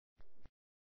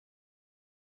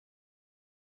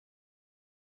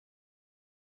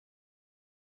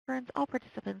All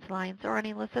participants' lines are on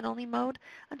a listen-only mode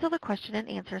until the question and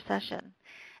answer session.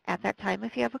 At that time,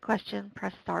 if you have a question,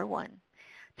 press star 1.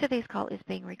 Today's call is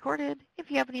being recorded.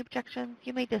 If you have any objections,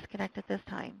 you may disconnect at this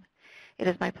time. It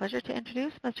is my pleasure to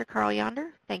introduce Mr. Carl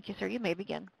Yonder. Thank you, sir. You may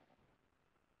begin.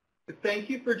 Thank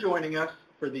you for joining us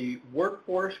for the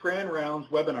Workforce Grand Rounds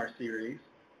webinar series,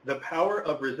 The Power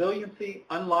of Resiliency,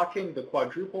 Unlocking the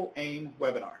Quadruple Aim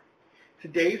webinar.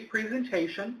 Today's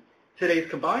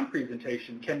combined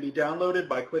presentation can be downloaded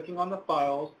by clicking on the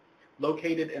files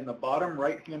located in the bottom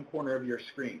right-hand corner of your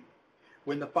screen.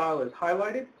 When the file is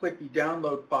highlighted, click the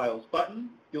Download Files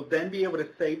button. You'll then be able to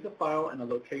save the file in a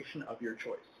location of your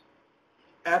choice.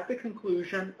 At the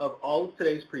conclusion of all of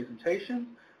today's presentations,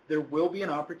 there will be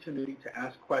an opportunity to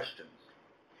ask questions.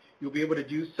 You'll be able to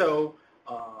do so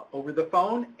over the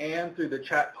phone and through the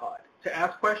chat pod. To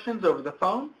ask questions over the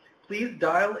phone, please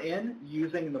dial in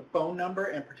using the phone number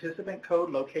and participant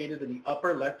code located in the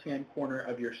upper left-hand corner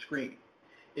of your screen.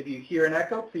 If you hear an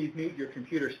echo, please mute your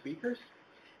computer speakers.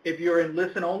 If you're in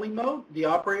listen-only mode, the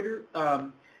operator,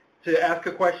 to ask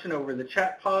a question over the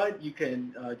chat pod, you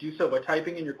can do so by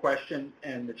typing in your question,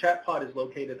 and the chat pod is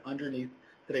located underneath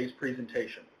today's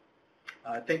presentation.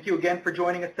 Thank you again for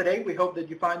joining us today. We hope that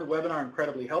you find the webinar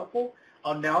incredibly helpful.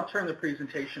 I'll now turn the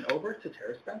presentation over to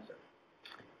Tara Spencer.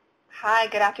 Hi,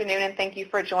 good afternoon, and thank you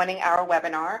for joining our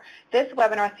webinar. This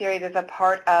webinar series is a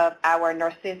part of our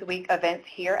Nurses Week events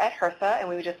here at HRSA, and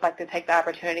we would just like to take the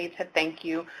opportunity to thank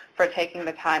you for taking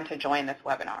the time to join this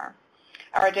webinar.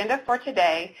 Our agenda for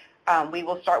today, we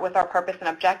will start with our purpose and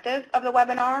objectives of the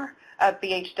webinar, a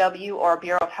BHW or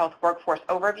Bureau of Health Workforce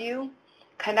Overview,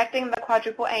 connecting the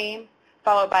Quadruple Aim,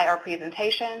 followed by our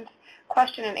presentations,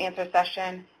 question and answer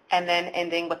session, and then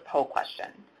ending with poll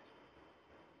questions.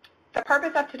 The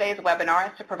purpose of today's webinar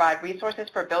is to provide resources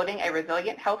for building a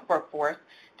resilient health workforce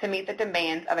to meet the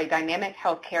demands of a dynamic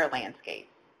healthcare landscape.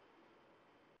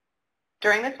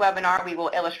 During this webinar, we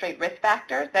will illustrate risk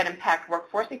factors that impact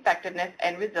workforce effectiveness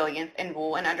and resilience in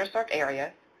rural and underserved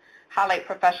areas, highlight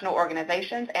professional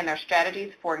organizations and their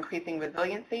strategies for increasing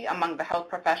resiliency among the health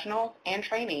professionals and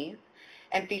trainees,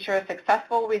 and feature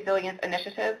successful resilience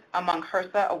initiatives among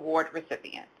HRSA award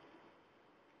recipients.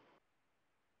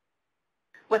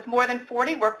 With more than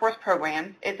 40 workforce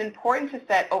programs, it's important to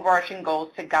set overarching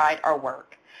goals to guide our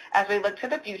work. As we look to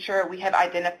the future, we have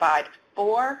identified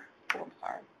the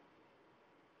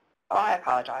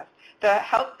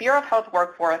Bureau of Health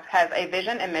Workforce has a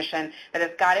vision and mission that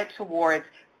is guided towards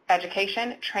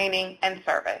education, training, and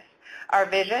service. Our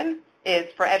vision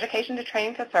is for education to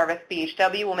training to service,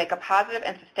 BHW will make a positive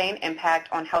and sustained impact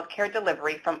on healthcare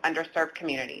delivery from underserved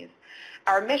communities.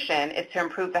 Our mission is to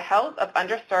improve the health of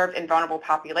underserved and vulnerable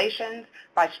populations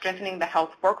by strengthening the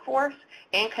health workforce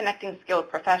and connecting skilled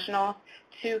professionals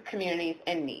to communities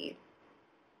in need.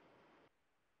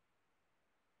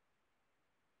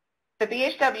 The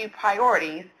BHW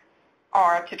priorities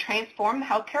are to transform the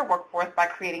healthcare workforce by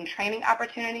creating training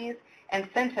opportunities,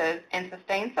 incentives, and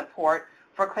sustained support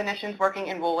for clinicians working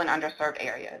in rural and underserved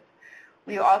areas.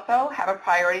 We also have a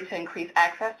priority to increase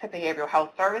access to behavioral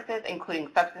health services, including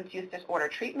substance use disorder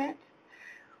treatment.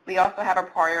 We also have a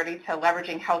priority to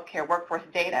leveraging healthcare workforce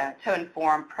data to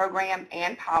inform program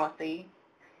and policy.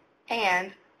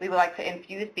 And we would like to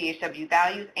infuse BHW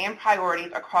values and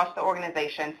priorities across the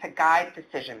organization to guide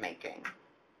decision-making.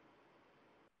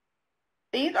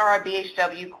 These are our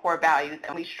BHW core values,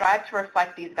 and we strive to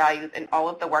reflect these values in all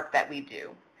of the work that we do.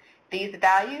 These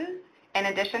values, in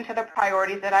addition to the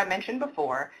priorities that I mentioned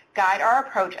before, guide our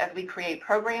approach as we create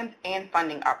programs and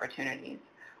funding opportunities.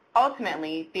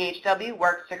 Ultimately, BHW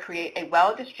works to create a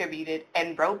well-distributed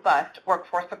and robust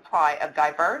workforce supply of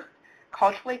diverse,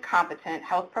 culturally competent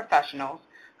health professionals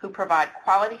who provide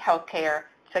quality health care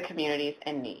to communities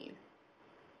in need.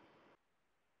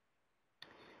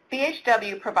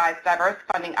 BHW provides diverse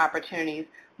funding opportunities,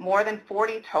 more than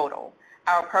 40 total.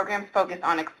 Our programs focus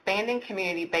on expanding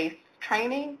community-based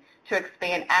training to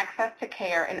expand access to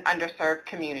care in underserved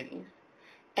communities.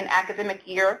 In academic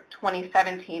year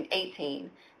 2017-18,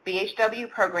 BHW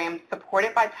programs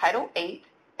supported by Title VIII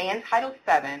and Title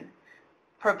VII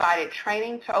provided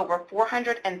training to over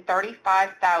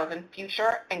 435,000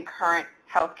 future and current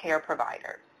healthcare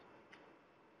providers.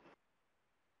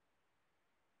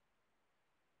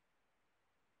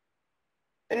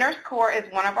 The Nurse Corps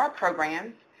is one of our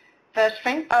programs. The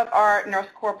strength of our Nurse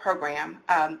Corps program,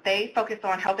 they focus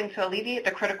on helping to alleviate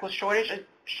the critical shortage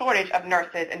of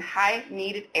nurses in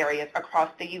high-needed areas across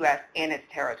the U.S. and its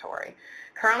territory.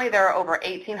 Currently, there are over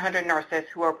 1,800 nurses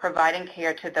who are providing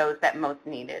care to those that most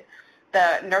need it.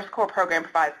 The Nurse Corps program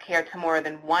provides care to more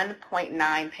than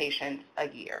 1.9 patients a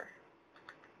year.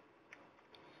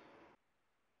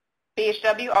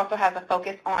 BHW also has a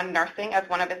focus on nursing as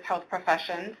one of its health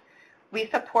professions. We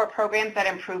support programs that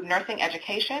improve nursing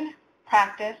education,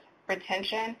 practice,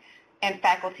 retention, and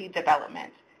faculty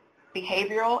development,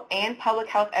 behavioral and public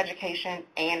health education,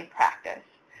 and practice.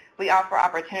 We offer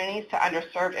opportunities to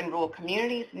underserved and rural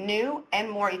communities new and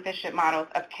more efficient models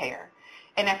of care.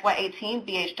 In FY18,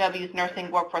 BHW's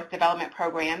nursing workforce development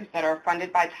programs that are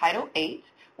funded by Title VIII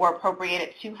were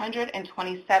appropriated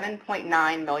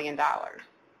 $227.9 million.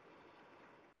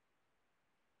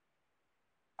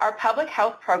 Our public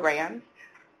health programs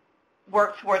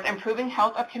work towards improving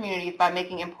health of communities by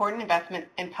making important investments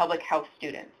in public health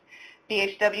students.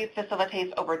 BHW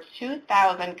facilitates over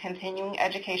 2,000 continuing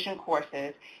education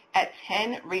courses at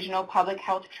 10 regional public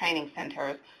health training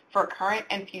centers for current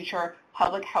and future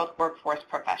public health workforce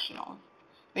professionals.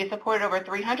 We supported over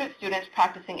 300 students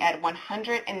practicing at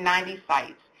 190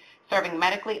 sites, serving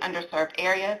medically underserved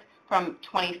areas from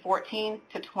 2014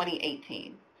 to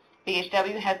 2018.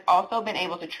 BHW has also been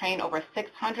able to train over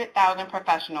 600,000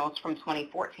 professionals from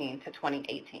 2014 to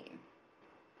 2018.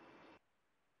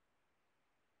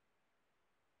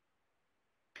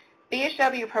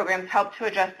 BHW programs help to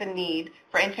address the need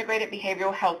for integrated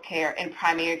behavioral health care in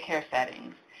primary care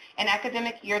settings. In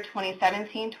academic year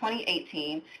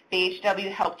 2017-2018,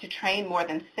 BHW helped to train more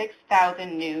than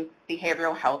 6,000 new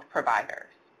behavioral health providers.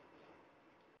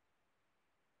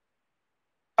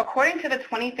 According to the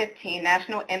 2015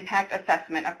 National Impact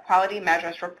Assessment of Quality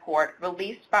Measures report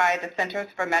released by the Centers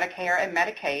for Medicare and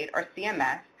Medicaid, or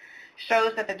CMS,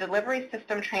 shows that the delivery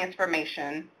system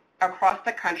transformation across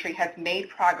the country has made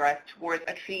progress towards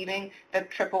achieving the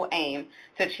triple aim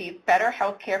to achieve better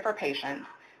health care for patients,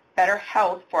 better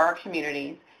health for our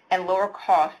communities, and lower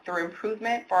costs through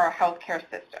improvement for our healthcare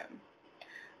system.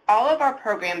 All of our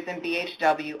programs in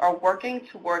BHW are working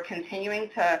toward continuing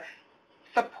to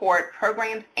support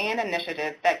programs and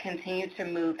initiatives that continue to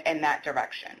move in that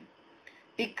direction.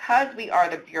 Because we are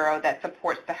the bureau that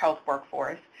supports the health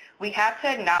workforce, we have to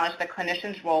acknowledge the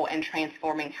clinician's role in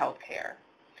transforming healthcare.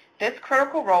 This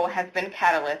critical role has been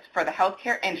catalyst for the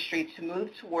healthcare industry to move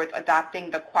towards adopting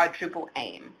the Quadruple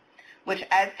aim, which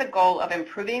adds the goal of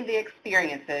improving the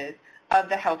experiences of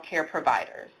the healthcare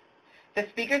providers. The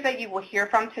speakers that you will hear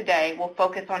from today will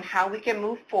focus on how we can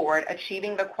move forward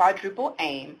achieving the Quadruple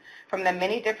aim from the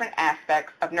many different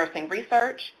aspects of nursing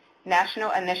research,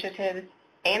 national initiatives,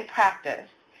 and practice,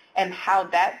 and how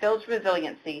that builds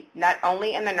resiliency not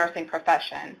only in the nursing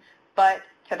profession, but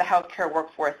to the healthcare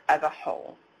workforce as a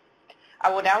whole. I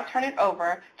will now turn it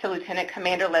over to Lieutenant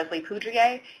Commander Leslie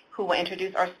Poudrier, who will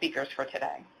introduce our speakers for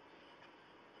today.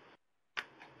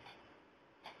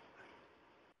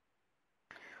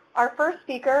 Our first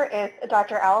speaker is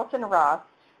Dr. Allison Ross.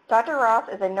 Dr. Ross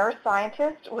is a nurse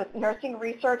scientist with nursing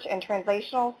research and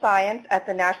translational science at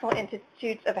the National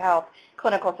Institutes of Health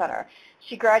Clinical Center.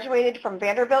 She graduated from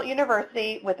Vanderbilt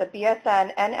University with a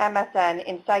BSN and MSN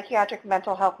in psychiatric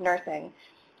mental health nursing.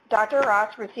 Dr.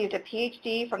 Ross received a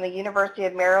PhD from the University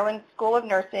of Maryland School of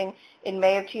Nursing in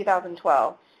May of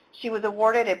 2012. She was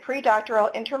awarded a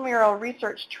pre-doctoral intramural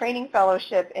research training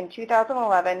fellowship in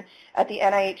 2011 at the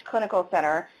NIH Clinical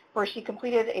Center, where she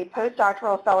completed a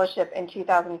postdoctoral fellowship in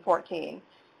 2014.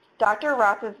 Dr.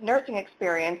 Ross's nursing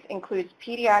experience includes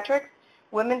pediatrics,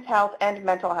 women's health, and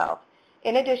mental health.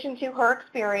 In addition to her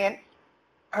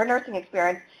nursing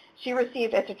experience, she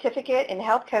received a certificate in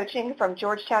health coaching from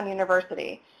Georgetown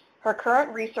University. Her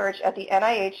current research at the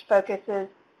NIH focuses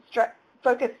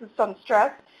on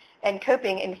stress and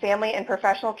coping in family and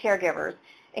professional caregivers,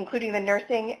 including the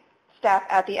nursing staff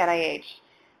at the NIH.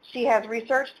 She has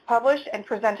researched, published, and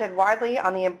presented widely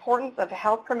on the importance of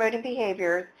health-promoting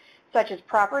behaviors such as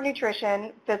proper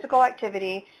nutrition, physical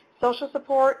activity, social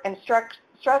support, and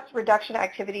stress reduction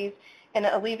activities, and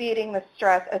alleviating the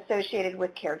stress associated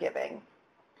with caregiving.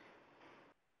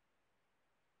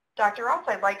 Dr. Ross,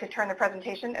 I'd like to turn the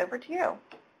presentation over to you.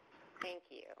 Thank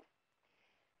you.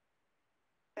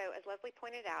 So as Leslie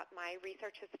pointed out, my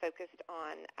research has focused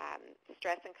on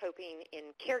stress and coping in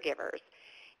caregivers.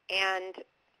 And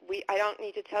I don't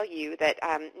need to tell you that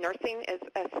nursing is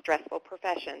a stressful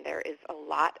profession. There is a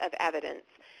lot of evidence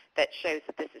that shows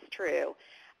that this is true.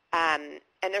 And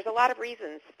there's a lot of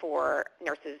reasons for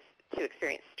nurses to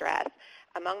experience stress.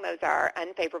 Among those are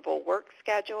unfavorable work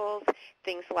schedules,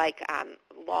 things like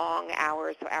long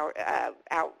hours,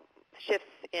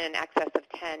 shifts in excess of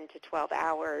 10 to 12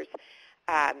 hours,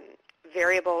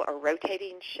 variable or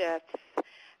rotating shifts,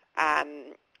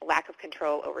 lack of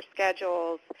control over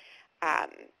schedules,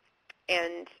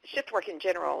 and shift work in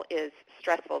general is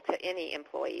stressful to any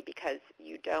employee because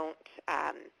you don't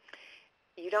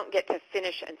you don't get to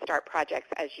finish and start projects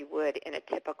as you would in a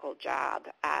typical job,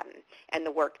 and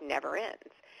the work never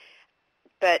ends.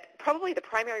 But probably the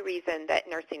primary reason that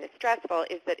nursing is stressful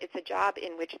is that it's a job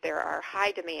in which there are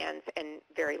high demands and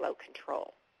very low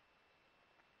control.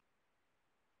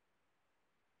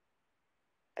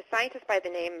 A scientist by the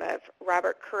name of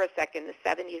Robert Kurosek in the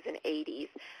 70s and 80s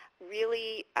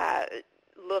really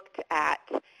looked at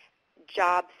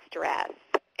job stress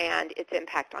and its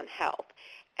impact on health.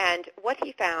 And what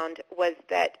he found was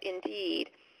that indeed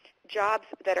jobs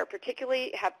that are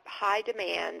particularly have high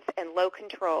demands and low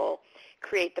control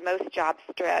create the most job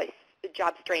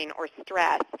strain or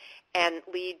stress and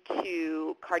lead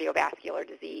to cardiovascular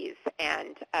disease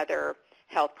and other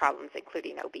health problems,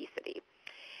 including obesity.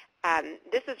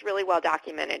 This is really well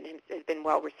documented and has been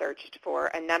well researched for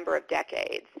a number of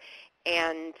decades.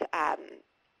 And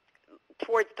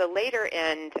towards the later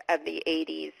end of the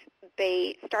 80s,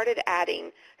 they started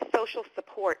adding social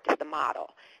support to the model.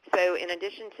 So in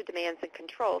addition to demands and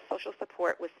control, social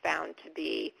support was found to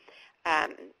be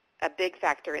a big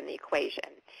factor in the equation.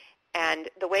 And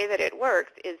the way that it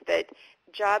works is that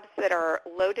jobs that are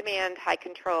low demand, high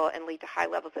control, and lead to high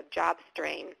levels of job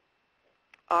strain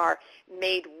are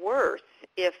made worse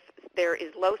if there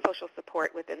is low social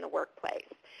support within the workplace,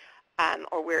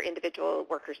 or where individual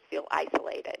workers feel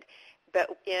isolated. But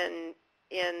in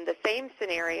the same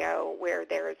scenario where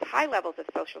there is high levels of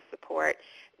social support,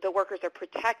 the workers are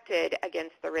protected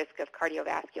against the risk of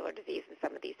cardiovascular disease and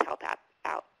some of these health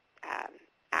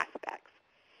aspects.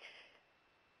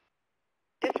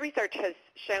 This research has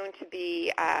shown to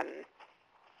be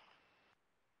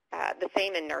the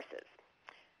same in nurses.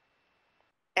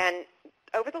 And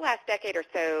over the last decade or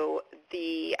so,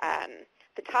 the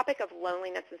topic of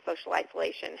loneliness and social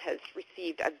isolation has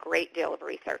received a great deal of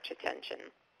research attention.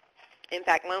 In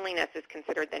fact, loneliness is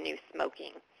considered the new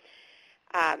smoking.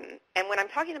 And when I'm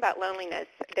talking about loneliness,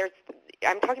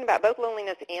 I'm talking about both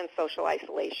loneliness and social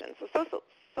isolation. So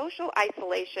social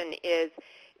isolation is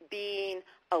being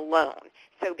alone,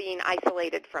 so being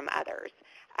isolated from others.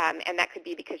 And that could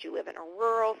be because you live in a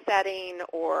rural setting,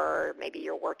 or maybe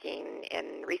you're working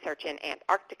in research in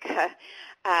Antarctica.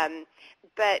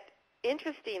 But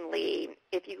interestingly,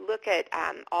 if you look at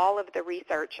all of the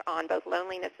research on both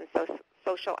loneliness and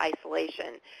social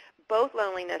isolation, both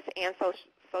loneliness and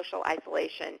social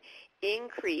isolation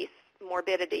increase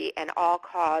morbidity and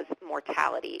all-cause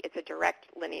mortality. It's a direct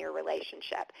linear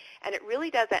relationship. And it really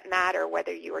doesn't matter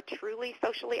whether you are truly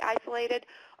socially isolated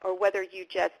or whether you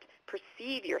just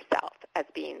perceive yourself as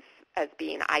being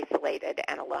isolated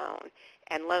and alone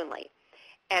and lonely.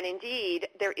 And indeed,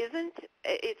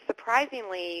 it's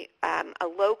surprisingly a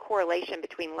low correlation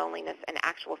between loneliness and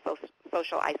actual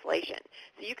social isolation.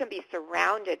 So you can be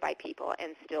surrounded by people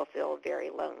and still feel very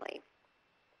lonely.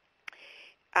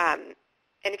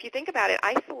 And if you think about it,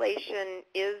 isolation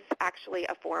is actually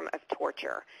a form of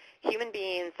torture. Human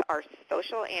beings are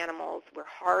social animals. We're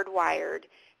hardwired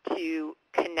to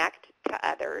connect to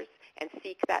others and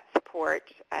seek that support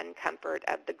and comfort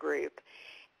of the group.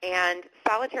 And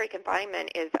solitary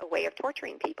confinement is a way of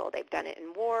torturing people. They've done it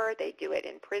in war, they do it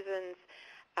in prisons,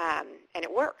 and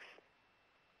it works.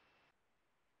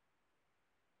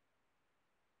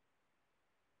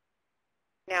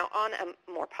 Now, on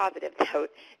a more positive note,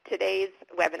 today's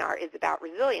webinar is about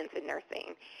resilience in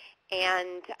nursing.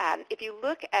 And if you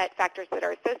look at factors that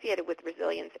are associated with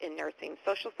resilience in nursing,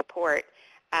 social support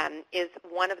is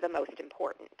one of the most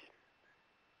important.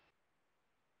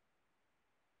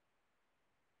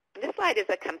 This slide is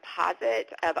a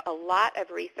composite of a lot of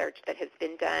research that has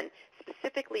been done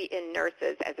specifically in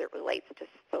nurses as it relates to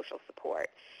social support.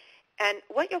 And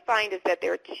what you'll find is that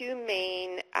there are two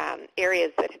main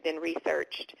areas that have been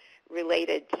researched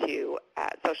related to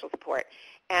social support.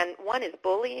 And one is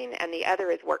bullying, and the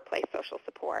other is workplace social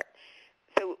support.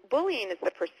 So bullying is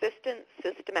the persistent,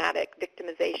 systematic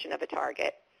victimization of a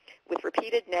target with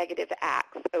repeated negative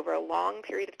acts over a long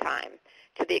period of time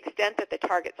to the extent that the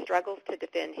target struggles to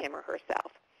defend him or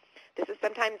herself. This is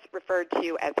sometimes referred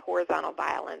to as horizontal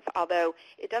violence, although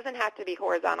it doesn't have to be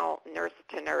horizontal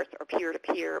nurse-to-nurse or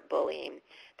peer-to-peer bullying.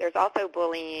 There's also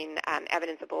bullying,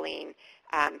 evidence of bullying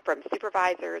from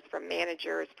supervisors, from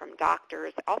managers, from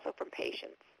doctors, also from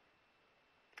patients.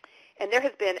 And there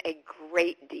has been a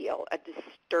great deal, a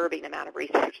disturbing amount of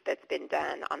research that's been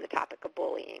done on the topic of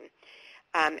bullying.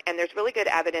 And there's really good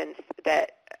evidence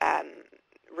that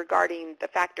regarding the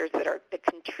factors that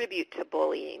contribute to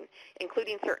bullying,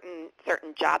 including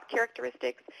certain job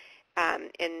characteristics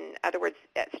In other words,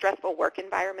 stressful work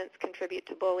environments contribute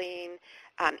to bullying.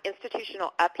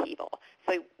 Institutional upheaval.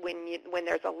 So when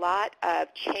there's a lot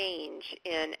of change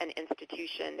in an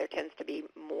institution, there tends to be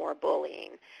more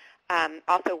bullying.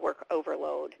 Also, work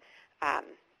overload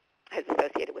is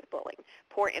associated with bullying.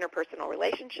 Poor interpersonal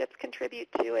relationships contribute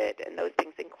to it, and those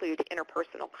things include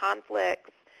interpersonal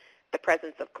conflicts, the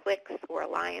presence of cliques or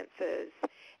alliances,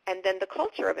 and then the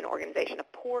culture of an organization. A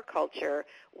poor culture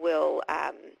will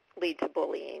lead to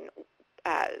bullying.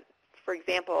 For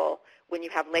example, when you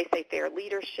have laissez-faire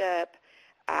leadership,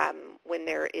 when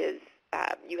there is,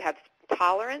 you have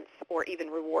tolerance or even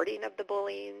rewarding of the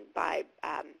bullying by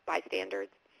bystanders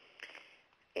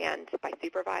and by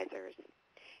supervisors.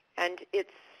 And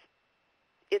it's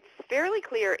fairly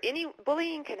clear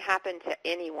bullying can happen to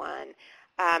anyone,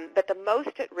 but the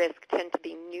most at risk tend to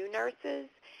be new nurses.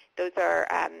 Those are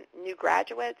new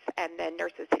graduates, and then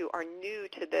nurses who are new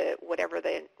to whatever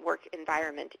the work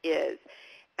environment is.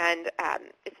 And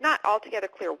it's not altogether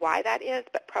clear why that is,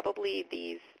 but probably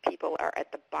these people are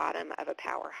at the bottom of a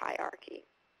power hierarchy.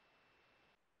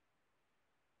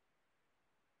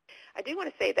 I do want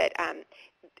to say that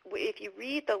if you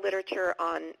read the literature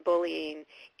on bullying,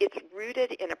 it's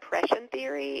rooted in oppression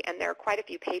theory, and there are quite a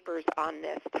few papers on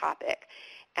this topic.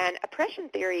 And oppression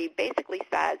theory basically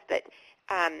says that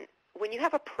when you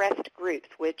have oppressed groups,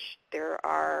 which there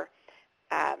are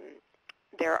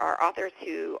authors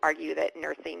who argue that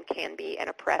nursing can be an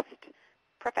oppressed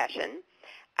profession,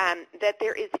 that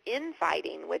there is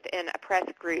infighting within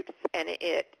oppressed groups, and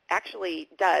it actually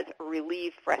does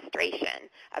relieve frustration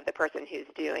of the person who's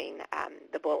doing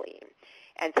the bullying.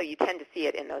 And so you tend to see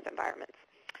it in those environments.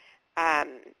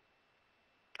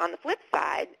 On the flip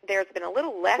side, there's been a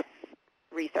little less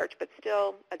research, but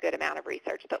still a good amount of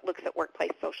research that looks at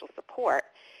workplace social support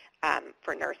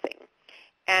for nursing.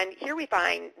 And here we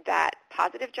find that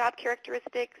positive job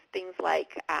characteristics, things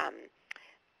like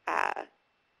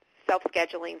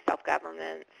self-scheduling,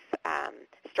 self-governance,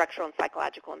 structural and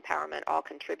psychological empowerment all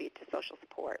contribute to social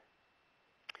support.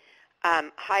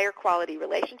 Higher quality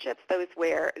relationships, those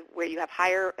where you have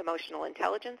higher emotional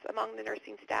intelligence among the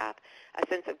nursing staff, a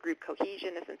sense of group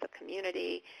cohesion, a sense of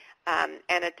community,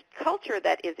 and a culture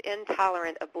that is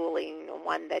intolerant of bullying,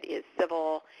 one that is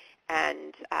civil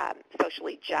and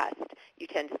socially just. You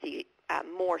tend to see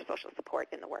more social support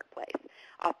in the workplace.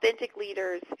 Authentic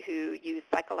leaders who use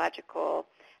psychological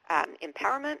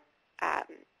empowerment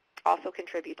also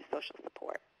contribute to social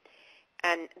support.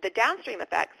 And the downstream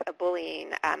effects of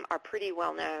bullying are pretty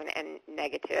well known and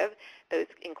negative. Those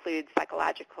include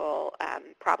psychological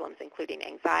problems, including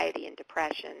anxiety and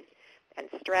depression and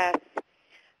stress,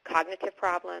 cognitive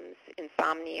problems,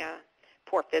 insomnia,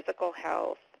 poor physical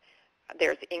health.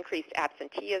 There's increased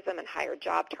absenteeism and higher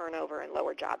job turnover and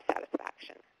lower job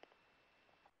satisfaction.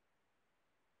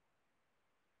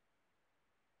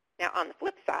 Now, on the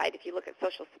flip side, if you look at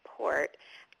social support,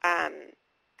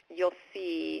 you'll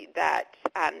see that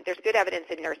there's good evidence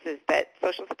in nurses that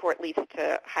social support leads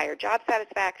to higher job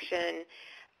satisfaction,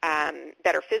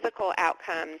 better physical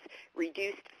outcomes,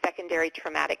 reduced secondary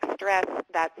traumatic stress.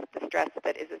 That's the stress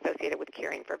that is associated with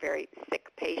caring for very sick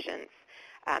patients.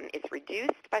 It's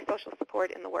reduced by social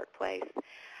support in the workplace.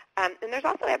 And there's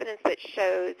also evidence that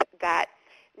shows that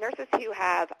nurses who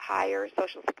have higher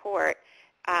social support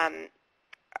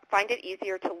find it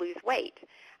easier to lose weight,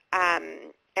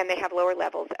 and they have lower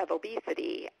levels of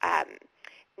obesity.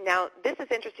 Now, this is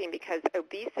interesting because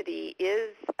obesity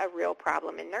is a real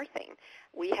problem in nursing.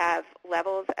 We have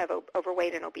levels of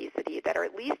overweight and obesity that are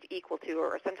at least equal to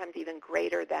or sometimes even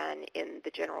greater than in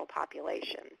the general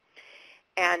population.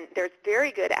 And there's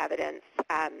very good evidence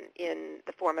in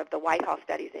the form of the Whitehall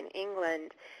studies in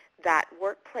England that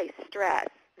workplace stress,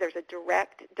 there's a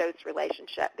direct dose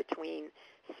relationship between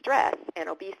stress and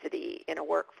obesity in a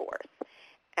workforce.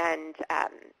 And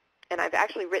I've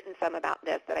actually written some about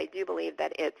this, that I do believe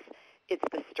that it's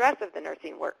the stress of the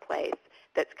nursing workplace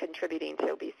that's contributing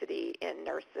to obesity in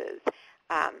nurses,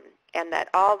 and that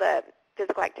all the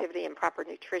physical activity and proper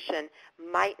nutrition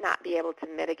might not be able to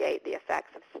mitigate the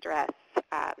effects of stress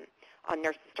on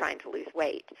nurses trying to lose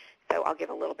weight. So I'll give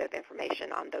a little bit of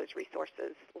information on those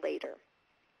resources later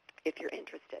if you're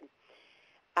interested.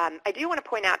 I do want to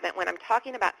point out that when I'm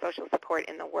talking about social support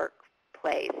in the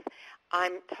workplace,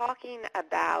 I'm talking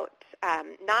about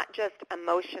not just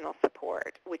emotional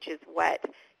support, which is what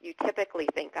you typically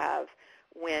think of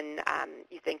when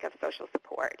you think of social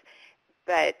support,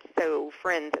 but so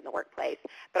friends in the workplace.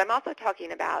 But I'm also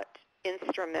talking about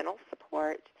instrumental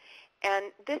support, and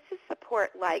this is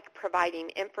support like providing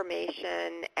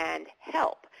information and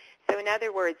help. So in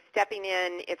other words, stepping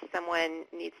in if someone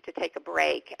needs to take a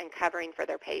break and covering for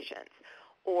their patients,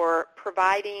 or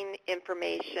providing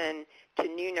information to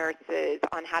new nurses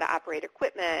on how to operate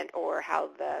equipment or how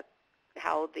the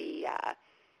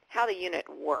unit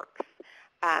works.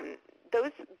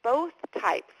 Both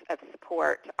types of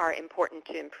support are important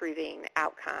to improving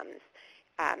outcomes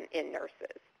in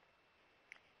nurses.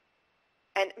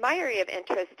 And my area of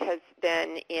interest has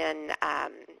been in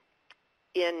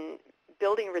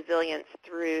building resilience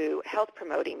through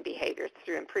health-promoting behaviors,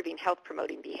 through improving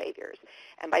health-promoting behaviors.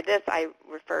 And by this, I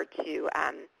refer to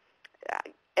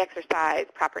exercise,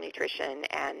 proper nutrition,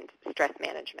 and stress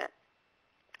management.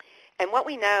 And what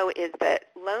we know is that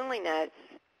loneliness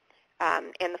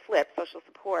and the flip, social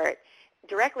support,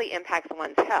 directly impacts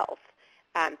one's health,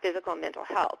 physical and mental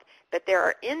health. But there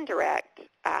are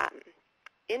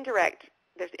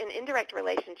there's an indirect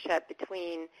relationship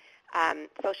between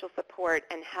social support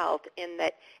and health, in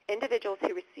that individuals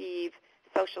who receive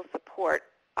social support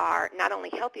are not only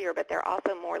healthier, but they're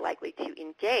also more likely to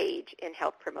engage in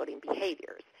health-promoting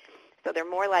behaviors. So they're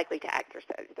more likely to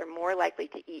exercise. They're more likely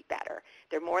to eat better.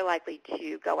 They're more likely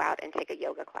to go out and take a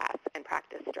yoga class and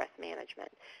practice stress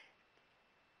management.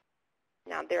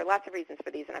 Now, there are lots of reasons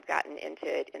for these, and I've gotten into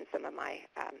it in some of my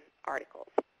articles.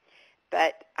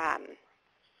 But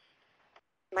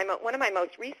one of my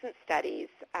most recent studies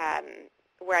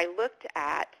where I looked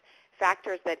at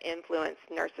factors that influence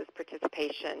nurses'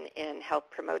 participation in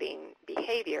health-promoting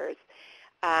behaviors,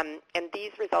 and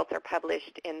these results are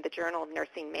published in the Journal of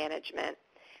Nursing Management,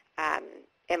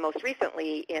 and most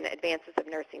recently in Advances of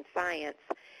Nursing Science.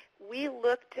 We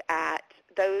looked at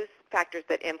those factors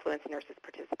that influence nurses'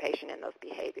 participation in those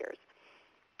behaviors.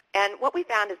 And what we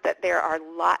found is that there are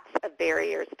lots of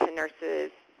barriers to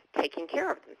nurses taking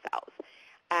care of themselves.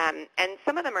 And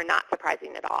some of them are not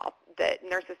surprising at all. The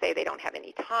nurses say they don't have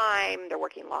any time, they're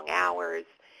working long hours,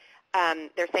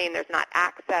 they're saying there's not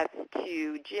access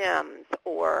to gyms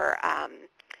or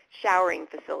showering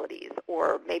facilities,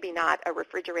 or maybe not a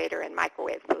refrigerator and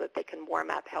microwave so that they can warm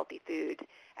up healthy food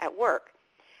at work.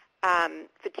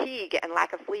 Fatigue and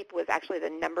lack of sleep was actually the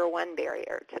 #1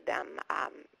 barrier to them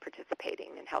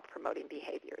participating in health-promoting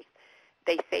behaviors.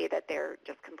 They say that they're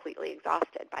just completely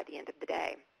exhausted by the end of the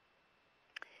day.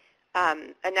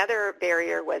 Another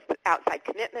barrier was outside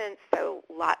commitments. So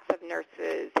lots of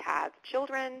nurses have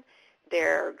children.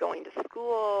 They're going to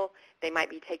school. They might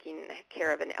be taking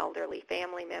care of an elderly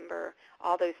family member.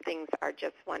 All those things are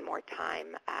just one more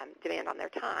time, demand on their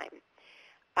time.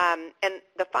 And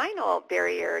the final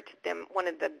barrier to them, one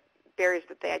of the barriers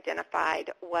that they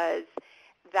identified, was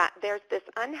that there's this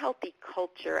unhealthy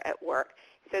culture at work.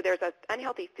 So there's an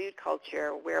unhealthy food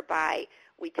culture whereby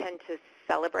we tend to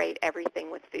celebrate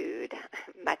everything with food,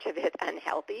 much of it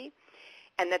unhealthy,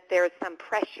 and that there's some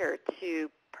pressure to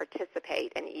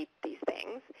participate and eat these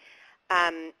things.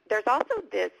 There's also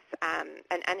this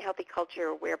an unhealthy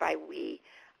culture whereby we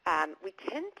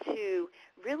tend to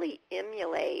really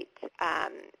emulate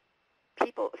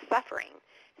people suffering.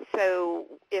 So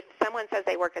if someone says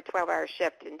they work a 12-hour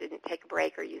shift and didn't take a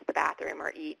break or use the bathroom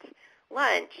or eat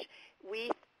lunch,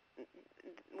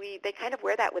 they kind of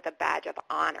wear that with a badge of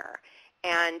honor.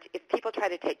 And if people try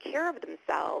to take care of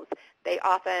themselves, they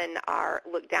often are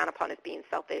looked down upon as being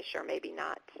selfish, or maybe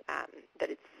not, that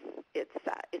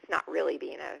it's not really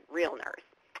being a real nurse.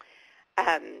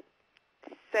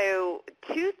 So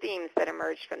two themes that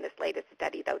emerged from this latest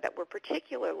study, though, that were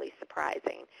particularly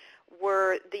surprising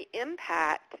were the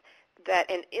impact that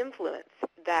an influence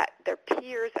that their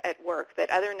peers at work, that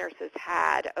other nurses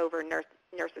had over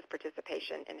nurses'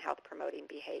 participation in health-promoting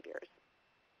behaviors.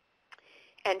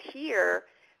 And here,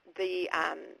 the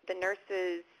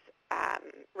nurses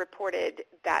reported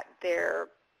that their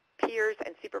peers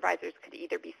and supervisors could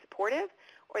either be supportive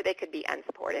or they could be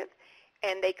unsupportive,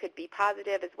 and they could be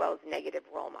positive as well as negative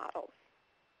role models.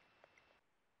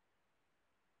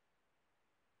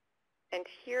 And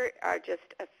here are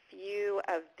just a few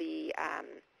of the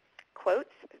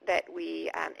quotes that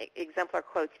exemplar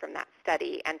quotes from that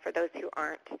study. And for those who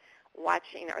aren't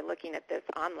watching or looking at this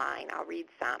online, I'll read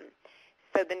some.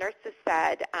 So the nurses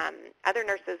said, other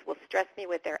nurses will stress me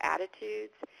with their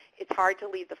attitudes. It's hard to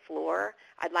leave the floor.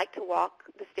 I'd like to walk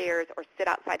the stairs or sit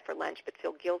outside for lunch, but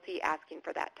feel guilty asking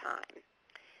for that time.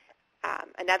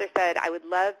 Another said, I would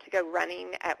love to go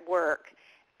running at work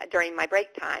during my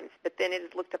break times, but then it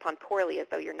is looked upon poorly as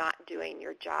though you're not doing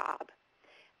your job.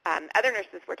 Other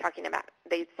nurses were talking about,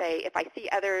 they'd say, if I see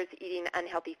others eating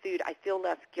unhealthy food, I feel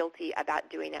less guilty about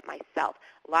doing it myself.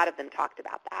 A lot of them talked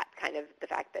about that, kind of the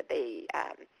fact that they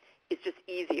it's just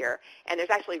easier. And there's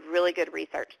actually really good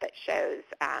research that shows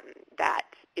that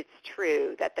it's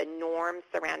true that the norms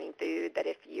surrounding food, that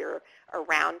if you're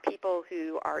around people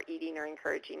who are eating or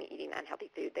encouraging eating unhealthy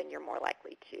food, then you're more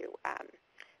likely to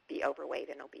be overweight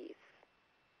and obese.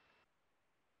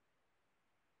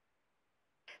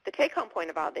 The take-home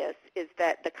point of all this is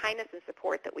that the kindness and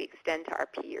support that we extend to our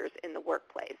peers in the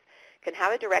workplace can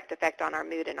have a direct effect on our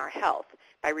mood and our health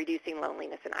by reducing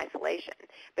loneliness and isolation.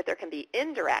 But there can be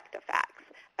indirect effects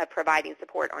of providing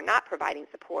support or not providing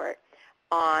support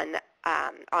on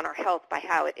our health by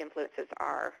how it influences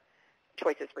our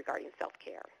choices regarding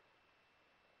self-care.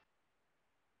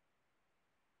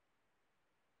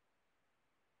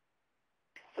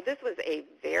 So this was a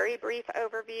very brief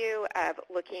overview of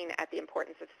looking at the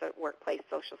importance of workplace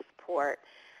social support.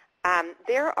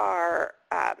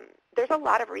 There's a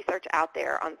lot of research out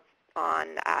there on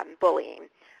bullying,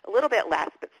 a little bit less,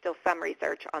 but still some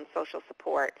research on social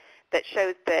support that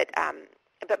shows that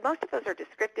but most of those are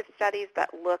descriptive studies that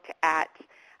look at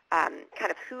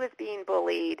kind of who is being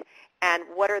bullied and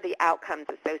what are the outcomes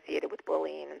associated with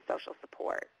bullying and social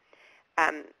support.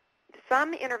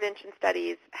 Some intervention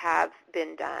studies have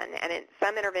been done, and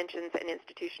some interventions and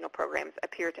institutional programs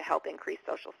appear to help increase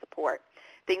social support.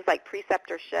 Things like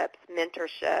preceptorships,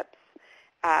 mentorships,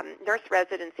 nurse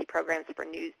residency programs for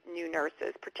new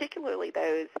nurses, particularly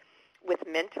those with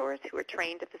mentors who are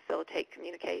trained to facilitate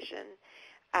communication,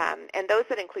 and those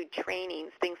that include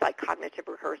trainings, things like cognitive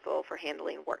rehearsal for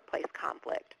handling workplace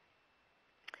conflict.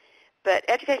 But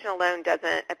education alone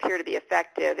doesn't appear to be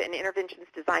effective, and interventions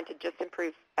designed to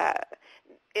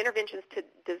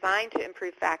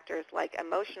improve factors like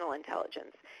emotional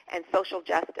intelligence and social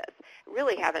justice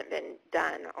really haven't been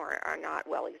done or are not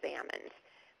well examined.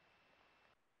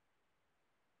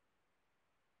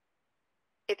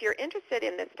 If you're interested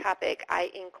in this topic,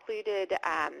 I included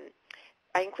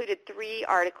 3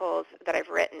 articles that I've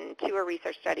written. 2 are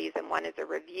research studies and 1 is a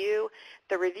review.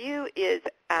 The review is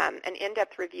an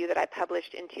in-depth review that I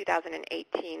published in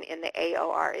 2018 in the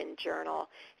AORN Journal.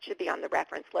 It should be on the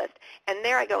reference list. And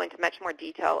there I go into much more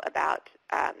detail about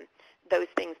those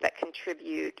things that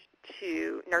contribute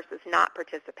to nurses not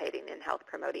participating in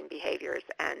health-promoting behaviors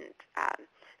and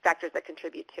factors that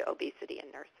contribute to obesity in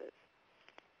nurses.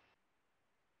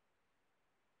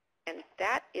 And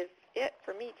that is it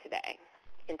for me today,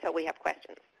 until we have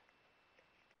questions.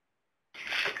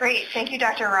 Great. Thank you,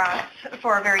 Dr. Ross,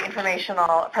 for a very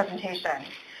informational presentation.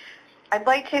 I'd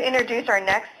like to introduce our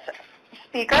next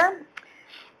speaker.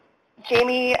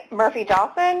 Jamie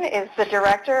Murphy-Dawson is the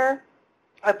Director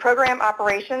of Program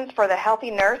Operations for the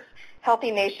Healthy Nurse,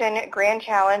 Healthy Nation Grand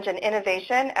Challenge and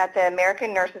Innovation at the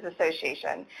American Nurses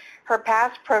Association. Her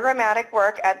past programmatic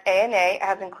work at ANA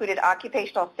has included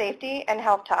occupational safety and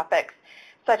health topics,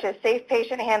 such as safe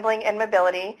patient handling and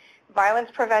mobility, violence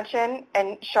prevention,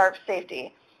 and sharp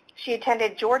safety. She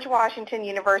attended George Washington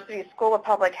University School of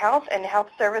Public Health and Health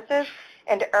Services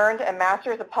and earned a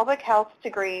Master's of Public Health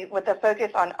degree with a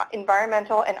focus on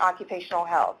environmental and occupational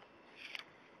health.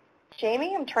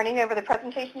 Jamie, I'm turning over the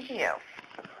presentation to you.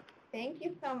 Thank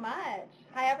you so much.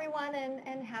 Hi, everyone,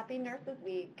 and happy Nurses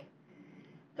Week.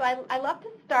 So I love to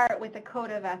start with the Code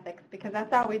of Ethics because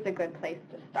that's always a good place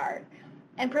to start.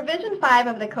 And Provision 5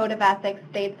 of the Code of Ethics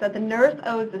states that the nurse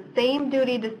owes the same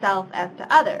duty to self as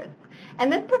to others.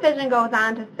 And this provision goes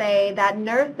on to say that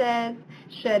nurses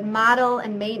should model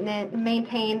and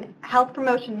maintain health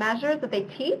promotion measures that they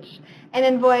teach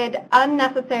and avoid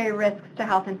unnecessary risks to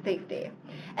health and safety.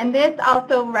 And this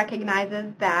also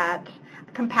recognizes that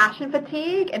compassion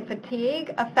fatigue and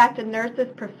fatigue affect a nurse's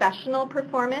professional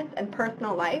performance and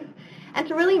personal life. And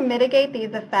to really mitigate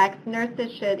these effects,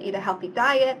 nurses should eat a healthy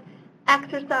diet,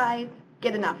 exercise,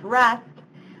 get enough rest,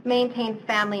 maintain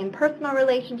family and personal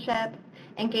relationships,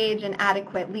 engage in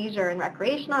adequate leisure and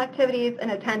recreational activities,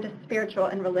 and attend to spiritual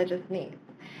and religious needs.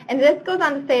 And this goes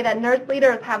on to say that nurse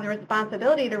leaders have the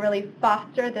responsibility to really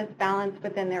foster this balance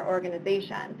within their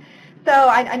organization. So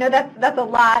I know that's a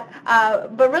lot,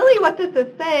 but really what this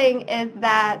is saying is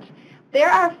that there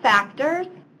are factors,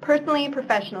 personally and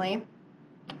professionally,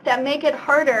 that make it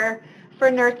harder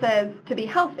for nurses to be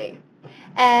healthy.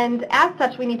 And as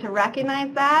such, we need to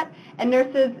recognize that, and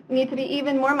nurses need to be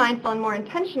even more mindful and more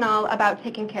intentional about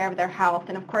taking care of their health.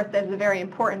 And of course, there's a very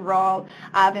important role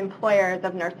of employers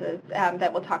of nurses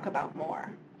that we'll talk about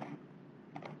more.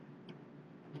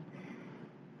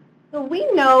 So we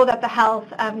know that the health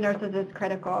of nurses is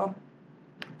critical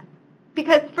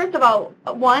because, first of all,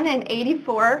 1 in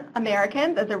 84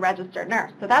 Americans is a registered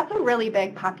nurse. So that's a really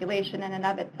big population in and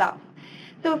of itself.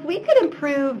 So if we could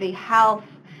improve the health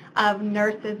of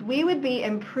nurses, we would be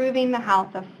improving the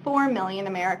health of 4 million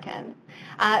Americans.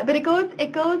 But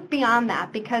it goes beyond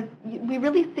that because we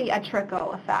really see a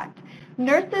trickle effect.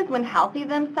 Nurses, when healthy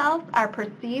themselves, are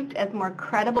perceived as more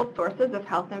credible sources of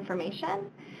health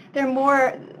information.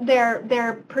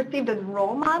 They're perceived as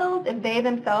role models if they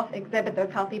themselves exhibit those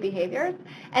healthy behaviors,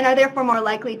 and are therefore more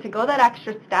likely to go that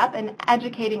extra step in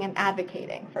educating and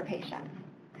advocating for patients.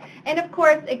 And of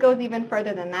course, it goes even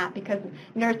further than that because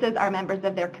nurses are members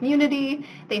of their community.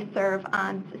 They serve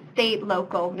on state,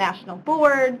 local, national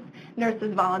boards.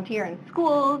 Nurses volunteer in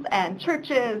schools and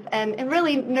churches. And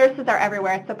really, nurses are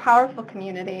everywhere. It's a powerful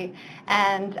community.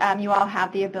 And you all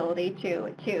have the ability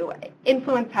to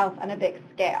influence health on a big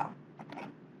scale.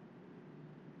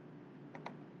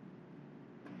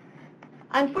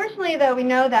 Unfortunately, though, we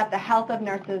know that the health of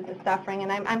nurses is suffering,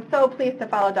 and I'm so pleased to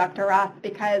follow Dr. Ross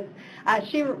because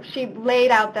she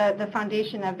laid out the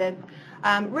foundation of this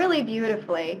really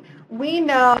beautifully. We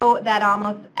know that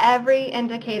almost every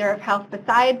indicator of health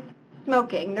besides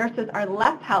smoking, nurses are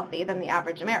less healthy than the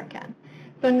average American.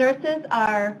 So nurses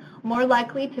are more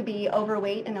likely to be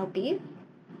overweight and obese,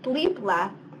 sleep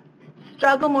less,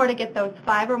 struggle more to get those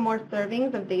 5 or more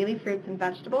servings of daily fruits and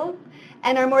vegetables,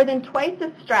 and are more than twice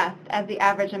as stressed as the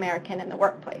average American in the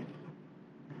workplace.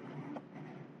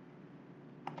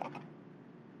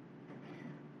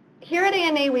 Here at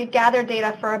ANA, we've gathered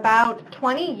data for about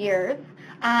 20 years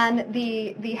on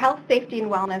the health, safety, and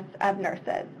wellness of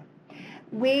nurses.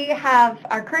 We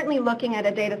are currently looking at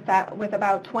a data set with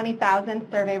about 20,000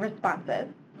 survey responses,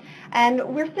 and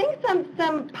we're seeing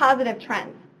some positive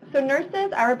trends. So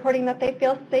nurses are reporting that they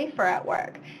feel safer at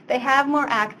work. They have more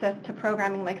access to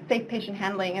programming like safe patient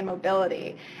handling and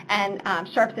mobility and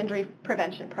sharps injury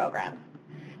prevention programs.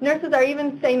 Nurses are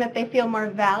even saying that they feel more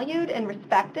valued and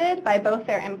respected by both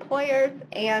their employers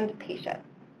and patients.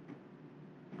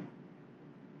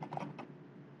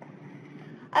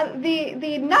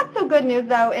 The not so good news,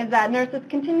 though, is that nurses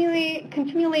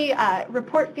continually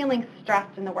report feeling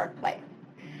stressed in the workplace.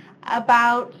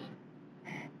 About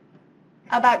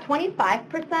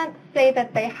 25% say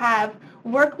that they have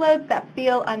workloads that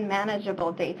feel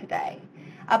unmanageable day to day.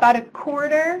 About a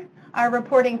quarter are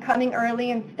reporting coming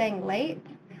early and staying late.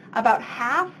 About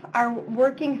half are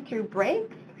working through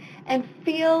breaks and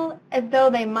feel as though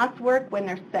they must work when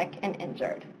they're sick and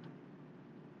injured.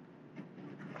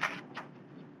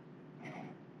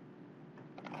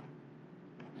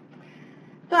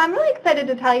 So I'm really excited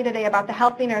to tell you today about the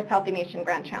Healthy Nurse, Healthy Nation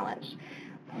Grand Challenge.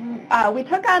 We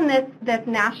took on this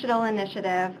national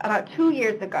initiative about 2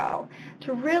 years ago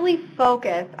to really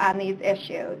focus on these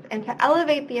issues and to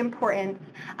elevate the importance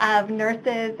of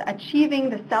nurses achieving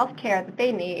the self-care that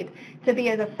they need to be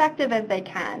as effective as they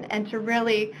can and to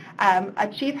really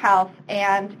achieve health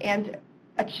and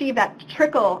achieve that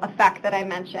trickle effect that I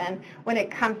mentioned when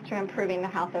it comes to improving the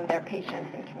health of their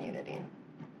patients and communities.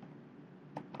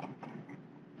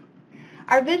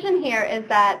 Our vision here is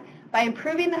that by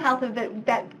improving the health of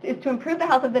to improve the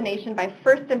health of the nation by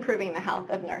first improving the health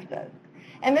of nurses.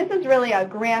 And this is really a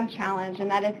grand challenge, and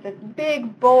that is this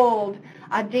big, bold,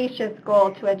 audacious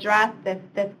goal to address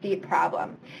this deep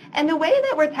problem. And the way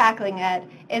that we're tackling it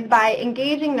is by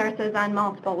engaging nurses on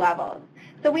multiple levels.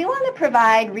 So we want to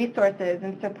provide resources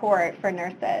and support for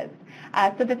nurses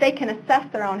so that they can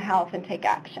assess their own health and take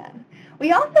action.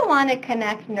 We also want to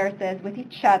connect nurses with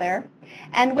each other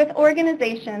and with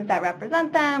organizations that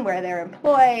represent them, where they're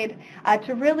employed,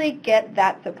 to really get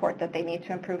that support that they need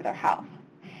to improve their health.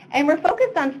 And we're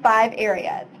focused on 5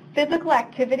 areas: physical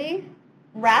activity,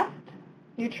 rest,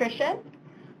 nutrition,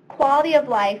 quality of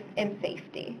life, and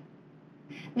safety.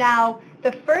 Now,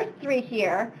 the first 3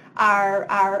 here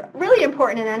are really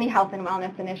important in any health and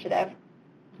wellness initiative.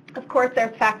 Of course,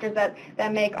 there's factors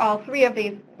that make all 3 of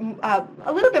these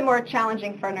a little bit more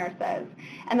challenging for nurses.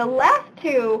 And the last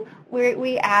 2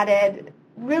 we added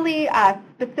really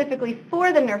specifically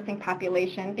for the nursing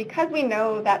population because we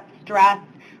know that stress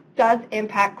does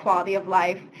impact quality of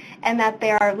life and that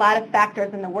there are a lot of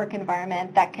factors in the work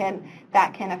environment that can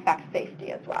affect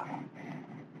safety as well.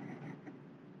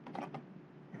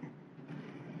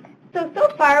 So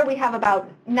far we have about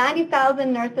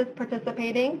 90,000 nurses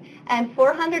participating and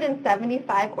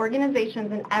 475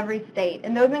 organizations in every state.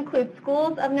 And those include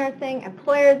schools of nursing,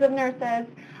 employers of nurses,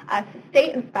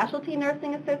 state and specialty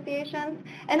nursing associations,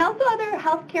 and also other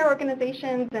healthcare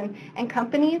organizations and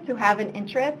companies who have an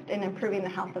interest in improving the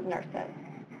health of nurses.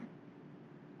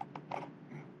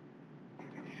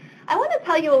 I want to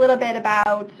tell you a little bit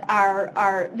about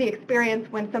the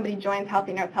experience when somebody joins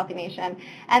Healthy Nurse, Healthy Nation.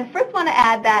 And first want to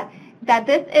add that that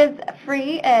this is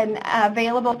free and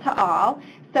available to all.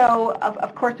 So,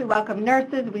 of course, we welcome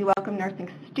nurses, we welcome nursing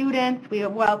students, we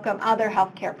welcome other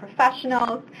healthcare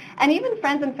professionals, and even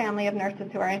friends and family of nurses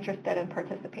who are interested in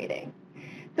participating.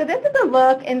 So this is a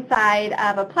look inside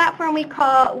of a platform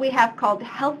we have called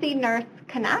Healthy Nurse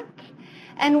Connect.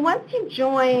 And once you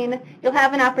join, you'll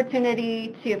have an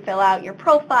opportunity to fill out your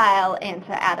profile and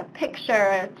to add a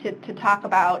picture, to talk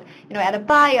about, add a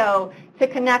bio, to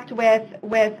connect with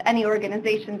any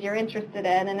organizations you're interested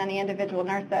in and any individual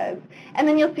nurses. And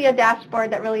then you'll see a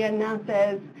dashboard that really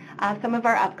announces some of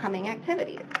our upcoming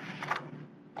activities.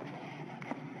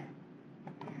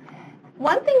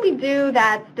 One thing we do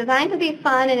that's designed to be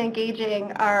fun and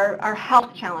engaging are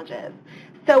health challenges.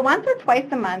 So once or twice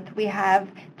a month, we have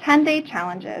 10-day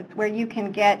challenges where you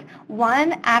can get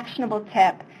one actionable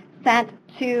tip sent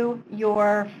to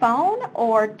your phone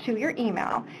or to your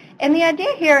email. And the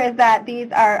idea here is that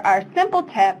these are simple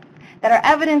tips that are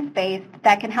evidence-based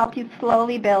that can help you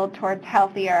slowly build towards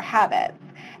healthier habits.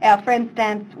 For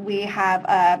instance, we have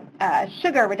a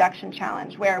sugar reduction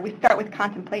challenge where we start with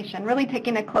contemplation, really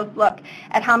taking a close look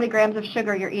at how many grams of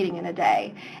sugar you're eating in a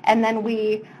day. And then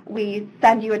we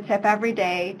send you a tip every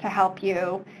day to help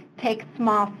you take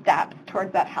small steps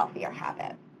towards that healthier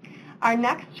habit. Our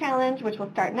next challenge, which will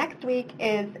start next week,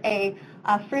 is a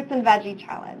fruits and veggie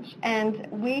challenge. And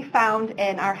we found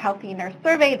in our Healthy Nurse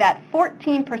survey that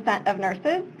 14% of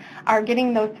nurses are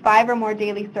getting those 5 or more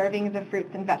daily servings of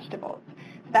fruits and vegetables.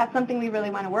 That's something we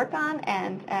really want to work on,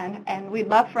 and we'd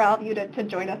love for all of you to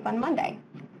join us on Monday.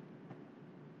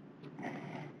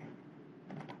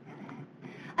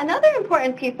 Another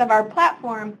important piece of our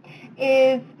platform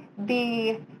is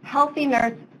the Healthy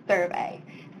Nurse survey.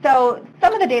 So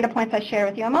some of the data points I shared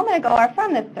with you a moment ago are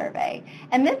from this survey.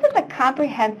 And this is a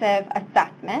comprehensive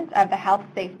assessment of the health,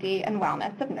 safety, and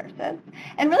wellness of nurses,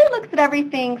 and really looks at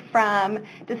everything from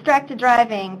distracted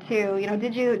driving to,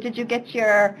 did you get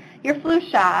your flu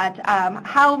shot?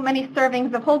 How many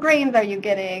servings of whole grains are you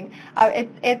getting?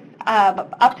 It's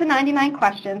up to 99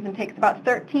 questions and takes about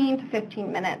 13 to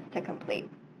 15 minutes to complete.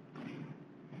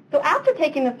 So after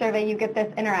taking the survey, you get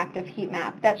this interactive heat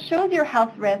map that shows your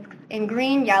health risks in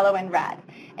green, yellow, and red.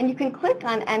 And you can click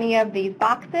on any of these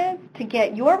boxes to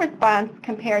get your response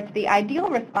compared to the ideal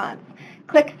response.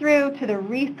 Click through to the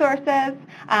resources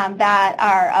that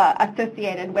are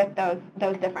associated with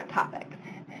those different topics.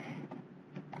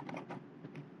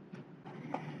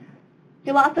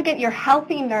 You'll also get your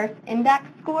Healthy Nurse Index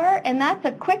score, and that's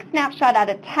a quick snapshot out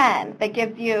of 10 that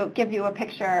gives you a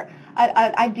picture,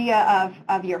 an idea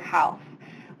of your health.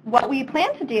 What we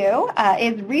plan to do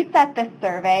is reset this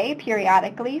survey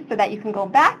periodically so that you can go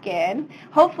back in.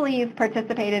 Hopefully you've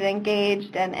participated,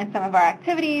 engaged in some of our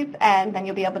activities, and then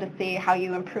you'll be able to see how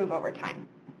you improve over time.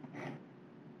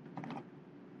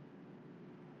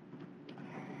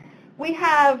 We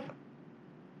have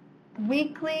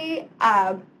weekly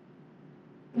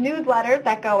newsletters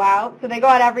that go out. So they go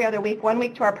out every other week, 1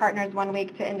 week to our partners, 1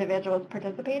 week to individuals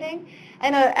participating.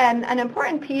 And an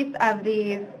important piece of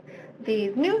these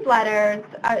newsletters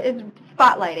is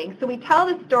spotlighting. So we tell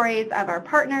the stories of our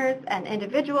partners and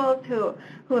individuals who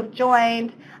have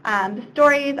joined. The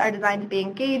stories are designed to be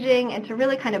engaging and to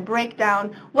really kind of break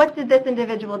down what did this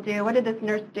individual do, what did this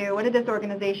nurse do, what did this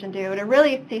organization do, to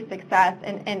really see success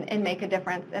and make a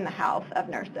difference in the health of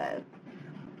nurses.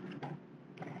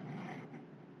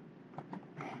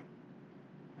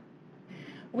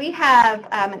 We have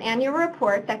an annual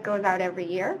report that goes out every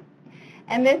year.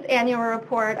 And this annual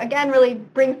report, again, really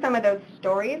brings some of those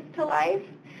stories to life,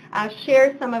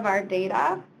 shares some of our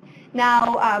data.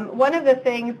 Now, one of the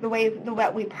things, the ways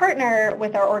that we partner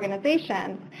with our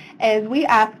organizations is we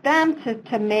ask them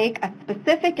to make a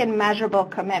specific and measurable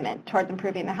commitment towards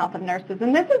improving the health of nurses.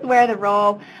 And this is where the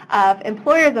role of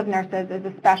employers of nurses is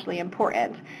especially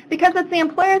important, because it's the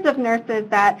employers of nurses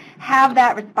that have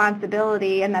that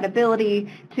responsibility and that ability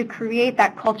to create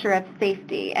that culture of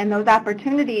safety and those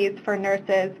opportunities for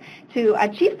nurses to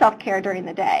achieve self-care during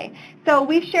the day. So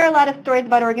we share a lot of stories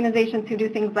about organizations who do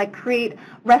things like create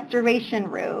restoration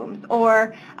rooms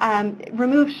or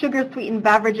remove sugar-sweetened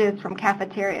beverages from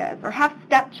cafeterias or have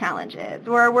step challenges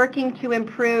or are working to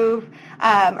improve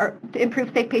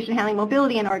safe patient handling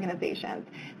mobility in organizations.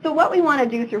 So what we want to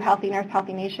do through Healthy Nurse,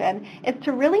 Healthy Nation is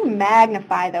to really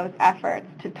magnify those efforts,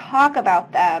 to talk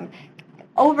about them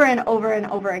over and over and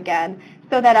over again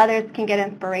so that others can get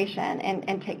inspiration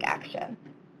and take action.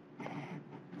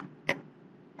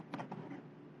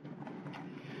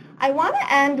 I want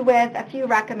to end with a few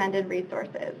recommended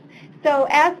resources. So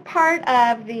as part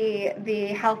of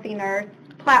the Healthy Nurse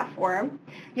platform,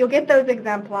 you'll get those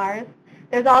exemplars.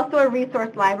 There's also a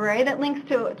resource library that links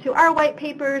to our white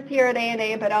papers here at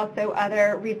ANA, but also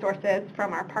other resources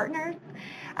from our partners.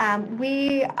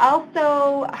 We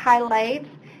also highlight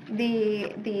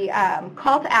the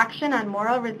call to action on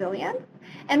moral resilience.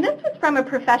 And this was from a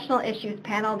professional issues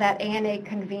panel that ANA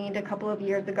convened a couple of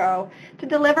years ago to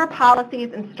deliver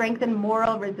policies and strengthen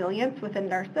moral resilience within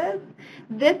nurses.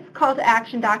 This call to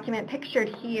action document pictured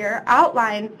here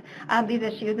outlines these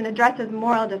issues and addresses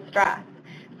moral distress.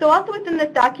 So also within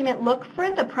this document, look for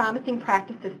the Promising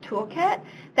Practices Toolkit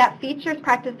that features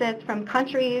practices from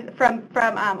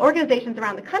organizations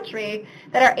around the country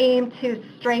that are aimed to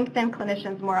strengthen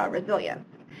clinicians' moral resilience.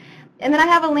 And then I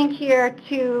have a link here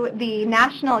to the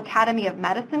National Academy of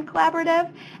Medicine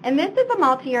Collaborative, and this is a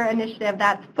multi-year initiative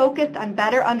that's focused on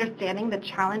better understanding the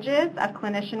challenges of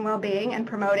clinician well-being and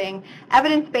promoting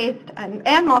evidence-based and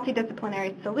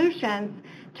multidisciplinary solutions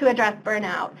to address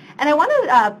burnout. And I want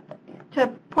to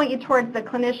point you towards the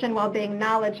Clinician Wellbeing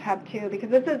Knowledge Hub too,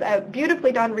 because this is a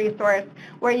beautifully done resource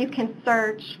where you can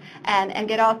search and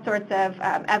get all sorts of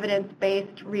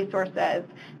evidence-based resources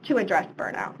to address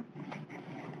burnout.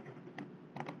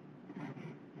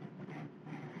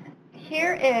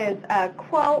 Here is a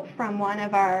quote from one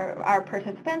of our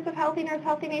participants of Healthy Nurse,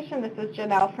 Healthy Nation. This is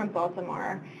Janelle from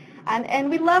Baltimore. And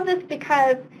we love this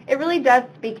because it really does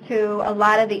speak to a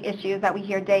lot of the issues that we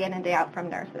hear day in and day out from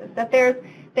nurses, that there's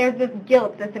this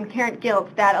guilt, this inherent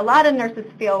guilt that a lot of nurses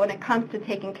feel when it comes to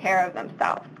taking care of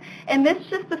themselves. And this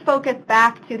just to focus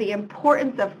back to the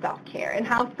importance of self-care and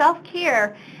how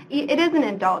self-care, it isn't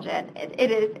indulgent.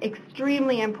 It is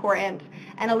extremely important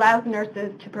and allows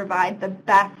nurses to provide the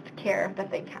best care that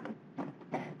they can.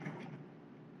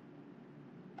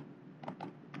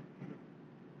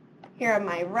 Here are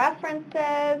my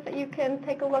references that you can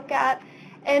take a look at.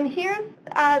 And here's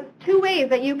two ways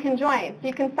that you can join. So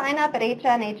you can sign up at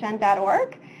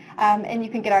hnhn.org, and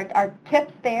you can get our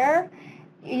tips there.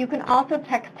 You can also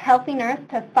text Healthy Nurse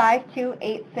to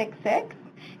 52866.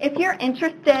 If you're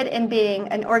interested in being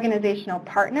an organizational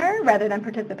partner rather than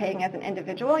participating as an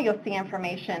individual, you'll see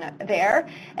information there.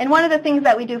 And one of the things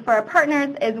that we do for our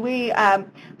partners is we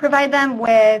provide them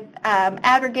with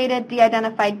aggregated,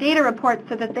 de-identified data reports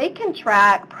so that they can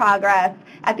track progress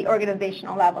at the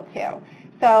organizational level too.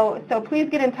 So please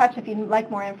get in touch if you'd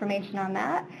like more information on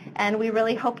that. And we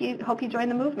really hope you join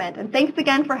the movement. And thanks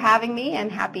again for having me,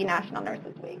 and happy National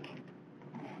Nurses Week.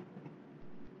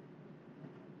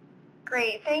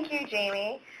 Great. Thank you,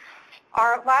 Jamie.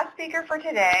 Our last speaker for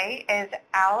today is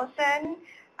Allison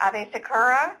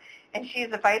Abe-Sakura, and she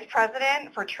is the Vice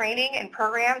President for Training and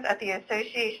Programs at the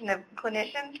Association of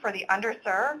Clinicians for the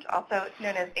Underserved, also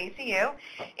known as ACU.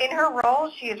 In her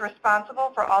role, she is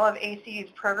responsible for all of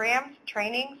ACU's programs,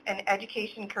 trainings, and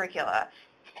education curricula.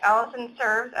 Allison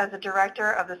serves as the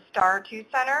Director of the STAR 2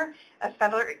 Center, a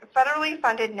federally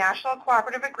funded national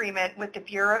cooperative agreement with the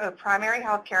Bureau of Primary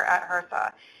Health Care at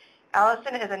HRSA.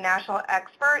 Allison is a national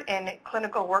expert in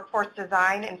clinical workforce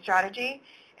design and strategy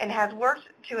and has worked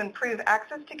to improve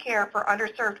access to care for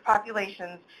underserved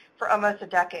populations for almost a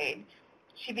decade.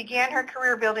 She began her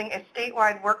career building a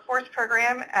statewide workforce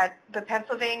program at the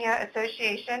Pennsylvania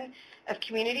Association of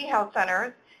Community Health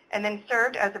Centers and then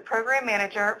served as the program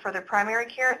manager for the Primary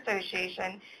Care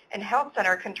Association and Health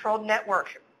Center Controlled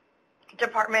Network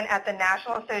Department at the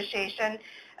National Association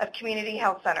of Community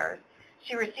Health Centers.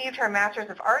 She received her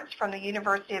Master's of Arts from the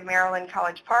University of Maryland,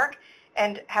 College Park,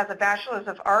 and has a Bachelor's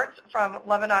of Arts from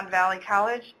Lebanon Valley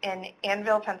College in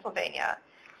Annville, Pennsylvania.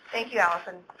 Thank you,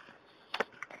 Allison.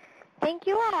 Thank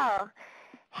you all.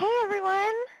 Hey,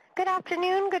 everyone. Good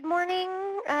afternoon, good morning,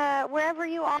 wherever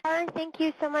you are. Thank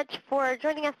you so much for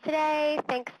joining us today.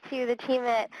 Thanks to the team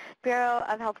at Bureau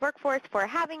of Health Workforce for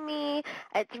having me.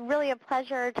 It's really a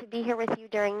pleasure to be here with you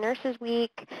during Nurses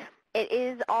Week. It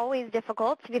is always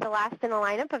difficult to be the last in a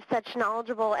lineup of such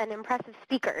knowledgeable and impressive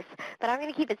speakers, but I'm going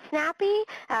to keep it snappy.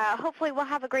 Hopefully we'll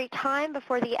have a great time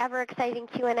before the ever-exciting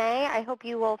Q&A. I hope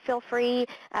you will feel free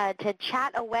to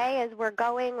chat away as we're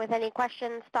going with any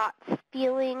questions, thoughts,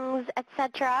 feelings,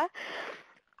 etc.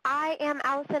 I am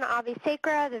Allison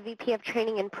Abe-Sakura, the VP of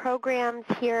Training and Programs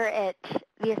here at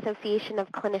the Association of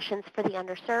Clinicians for the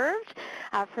Underserved.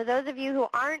 For those of you who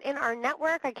aren't in our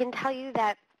network, I can tell you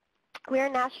that we're a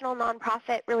national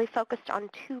nonprofit really focused on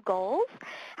two goals: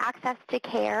 access to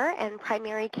care and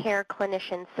primary care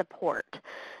clinician support.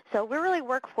 So we're really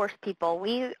workforce people.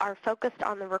 We are focused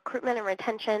on the recruitment and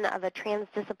retention of a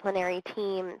transdisciplinary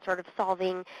team, sort of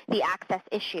solving the access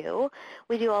issue.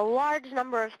 We do a large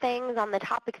number of things on the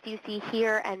topics you see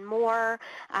here and more,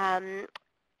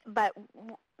 but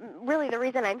really the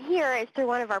reason I'm here is through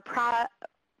one of our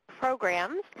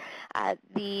programs,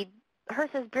 the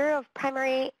HRSA's Bureau of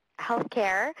Primary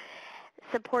Healthcare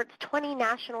supports 20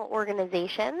 national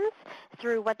organizations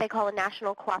through what they call a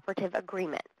national cooperative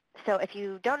agreement. So if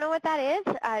you don't know what that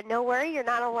is, no worry, you're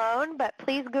not alone, but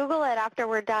please Google it after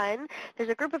we're done. There's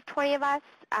a group of 20 of us.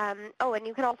 And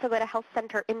you can also go to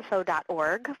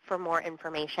healthcenterinfo.org for more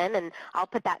information, and I'll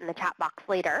put that in the chat box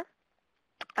later.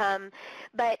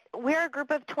 But we're a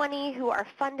group of 20 who are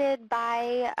funded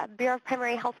by Bureau of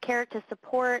Primary Health Care to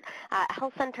support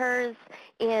health centers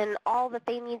in all that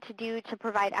they need to do to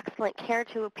provide excellent care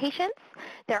to patients.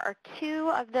 There are 2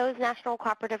 of those national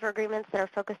cooperative agreements that are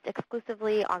focused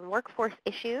exclusively on workforce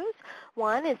issues.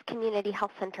 One is Community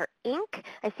Health Center, Inc.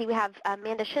 I see we have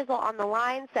Amanda Shizzle on the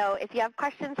line, so if you have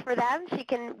questions for them, she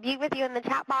can be with you in the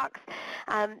chat box.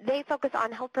 They focus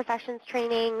on health professions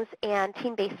trainings and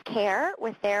team-based care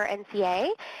with their NCA,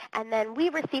 and then we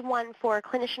receive one for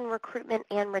clinician recruitment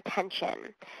and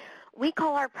retention. We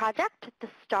call our project the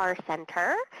STAR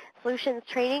Center, Solutions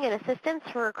Training and Assistance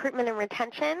for Recruitment and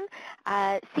Retention.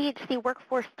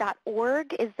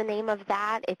 CHCworkforce.org is the name of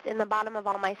that. It's in the bottom of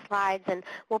all my slides, and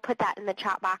we'll put that in the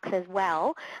chat box as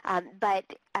well. But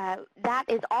that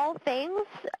is all things,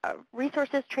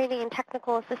 resources, training, and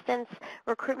technical assistance,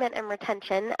 recruitment and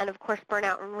retention, and of course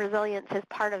burnout and resilience is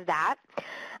part of that.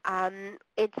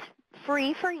 It's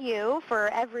free for you, for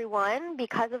everyone,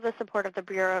 because of the support of the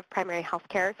Bureau of Primary Health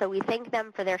Care. So we thank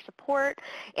them for their support,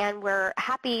 and we're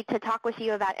happy to talk with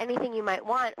you about anything you might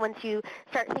want once you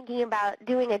start thinking about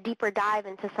doing a deeper dive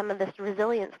into some of this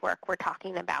resilience work we're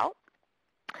talking about.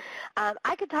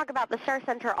 I could talk about the STAR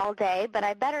Center all day, but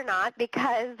I better not,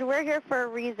 because we're here for a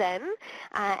reason,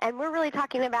 and we're really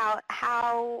talking about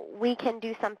how we can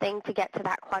do something to get to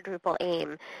that quadruple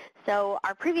aim. So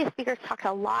our previous speakers talked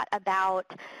a lot about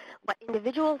what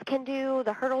individuals can do,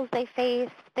 the hurdles they face,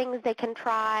 things they can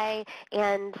try,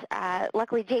 and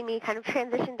luckily Jamie kind of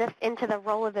transitioned us into the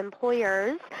role of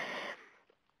employers.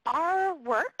 Our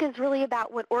work is really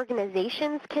about what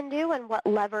organizations can do and what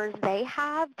levers they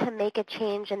have to make a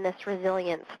change in this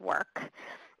resilience work.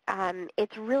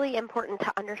 It's really important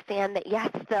to understand that, yes,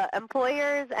 the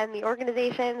employers and the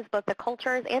organizations, both the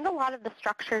cultures and a lot of the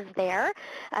structures there,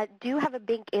 do have a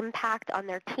big impact on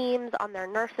their teams, on their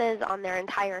nurses, on their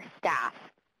entire staff.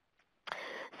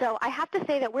 So I have to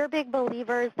say that we're big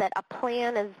believers that a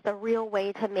plan is the real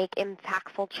way to make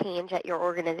impactful change at your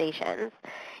organizations.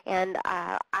 And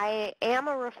I am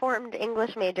a Reformed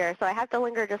English major, so I have to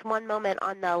linger just one moment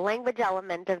on the language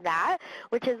element of that,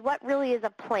 which is what really is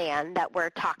a plan that we're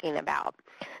talking about.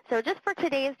 So just for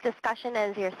today's discussion,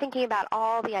 as you're thinking about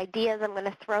all the ideas I'm going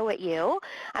to throw at you,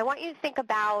 I want you to think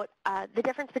about the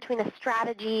difference between a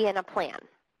strategy and a plan.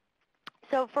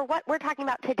 So for what we're talking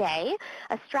about today,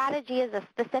 a strategy is a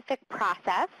specific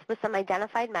process with some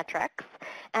identified metrics,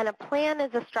 and a plan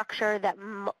is a structure that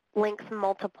links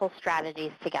multiple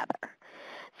strategies together.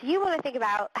 So you want to think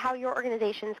about how your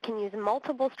organizations can use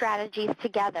multiple strategies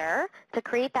together to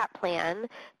create that plan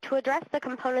to address the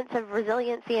components of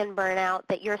resiliency and burnout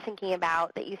that you're thinking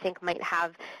about that you think might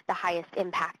have the highest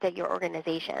impact at your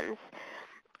organizations.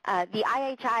 The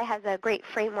IHI has a great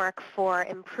framework for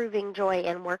improving joy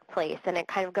in workplace, and it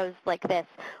kind of goes like this.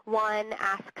 1,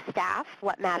 ask staff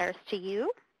what matters to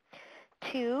you.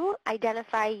 2,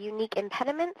 identify unique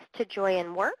impediments to joy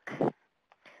in work.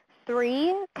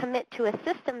 3, commit to a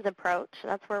systems approach.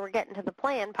 That's where we're getting to the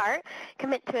plan part.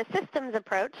 Commit to a systems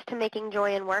approach to making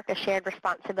joy in work a shared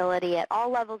responsibility at all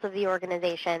levels of the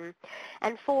organization.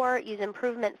 And 4, use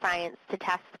improvement science to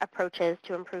test approaches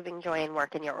to improving joy in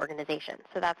work in your organization.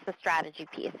 So that's the strategy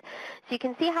piece. So you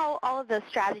can see how all of those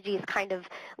strategies kind of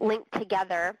link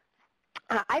together.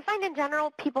 I find in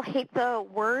general people hate the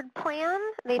word plan.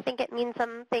 They think it means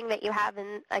something that you have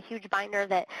in a huge binder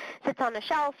that sits on a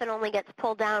shelf and only gets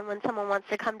pulled down when someone wants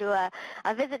to come to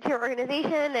a visit to your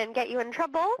organization and get you in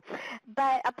trouble.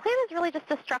 But a plan is really just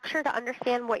a structure to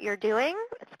understand what you're doing.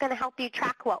 It's going to help you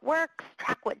track what works,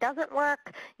 track what doesn't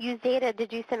work, use data to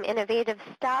do some innovative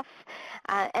stuff.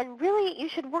 And really, you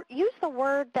should use the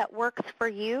word that works for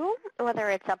you, whether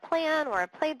it's a plan or a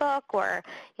playbook or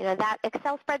that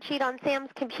Excel spreadsheet on Sam's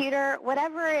computer,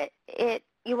 whatever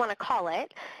you want to call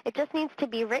it. It just needs to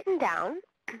be written down,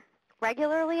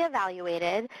 regularly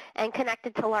evaluated, and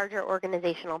connected to larger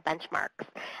organizational benchmarks.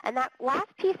 And that last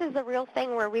piece is the real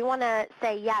thing where we want to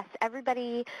say, yes,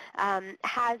 everybody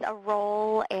has a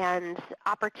role and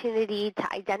opportunity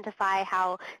to identify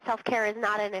how self-care is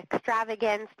not an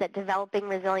extravagance, that developing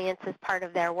resilience is part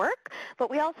of their work.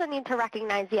 But we also need to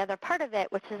recognize the other part of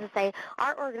it, which is to say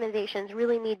our organizations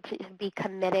really need to be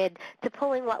committed to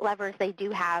pulling what levers they do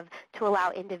have to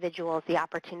allow individuals the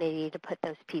opportunity to put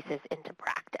those pieces into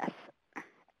practice.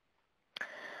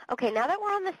 Okay, now that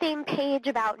we're on the same page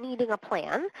about needing a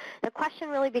plan, the question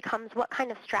really becomes what kind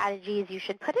of strategies you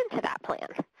should put into that plan.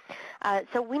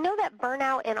 So we know that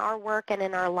burnout in our work and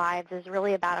in our lives is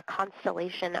really about a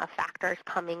constellation of factors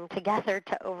coming together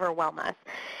to overwhelm us.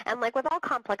 And like with all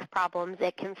complex problems,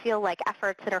 it can feel like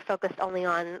efforts that are focused only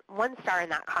on one star in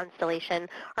that constellation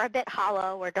are a bit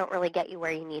hollow or don't really get you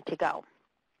where you need to go.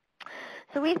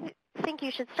 So we think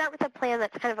you should start with a plan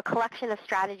that's kind of a collection of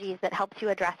strategies that helps you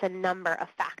address a number of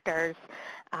factors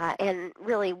and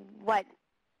really what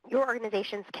your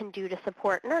organizations can do to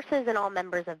support nurses and all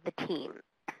members of the team.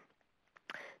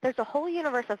 There's a whole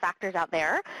universe of factors out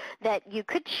there that you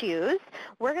could choose.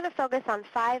 We're going to focus on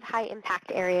 5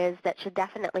 high-impact areas that should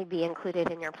definitely be included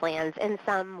in your plans in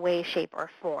some way, shape, or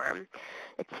form.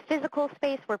 It's physical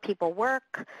space where people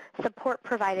work, support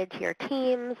provided to your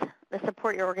teams, the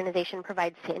support your organization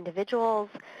provides to individuals,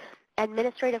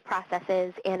 administrative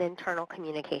processes, and internal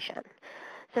communication.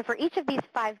 So for each of these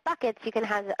 5 buckets, you can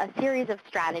have a series of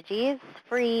strategies,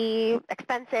 free,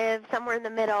 expensive, somewhere in the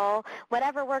middle,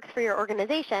 whatever works for your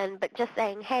organization, but just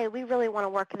saying, hey, we really want to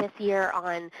work this year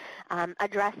on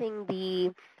addressing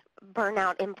the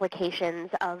burnout implications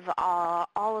of all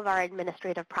of our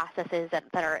administrative processes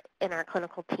that are in our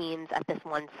clinical teams at this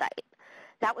one site.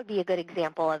 That would be a good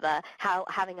example of how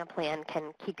having a plan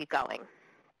can keep you going.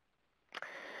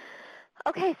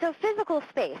 Okay, so physical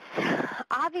space.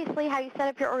 Obviously, how you set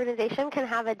up your organization can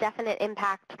have a definite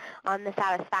impact on the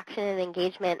satisfaction and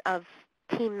engagement of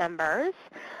team members.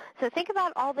 So think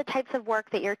about all the types of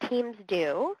work that your teams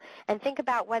do, and think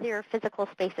about whether your physical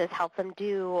spaces help them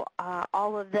do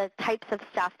all of the types of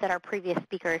stuff that our previous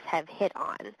speakers have hit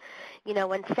on. You know,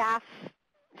 when staff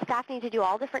need to do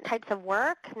all different types of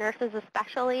work, nurses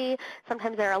especially.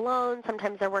 Sometimes they're alone,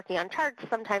 sometimes they're working on charts,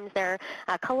 sometimes they're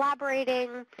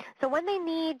collaborating. So when they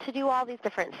need to do all these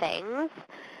different things,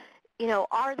 you know,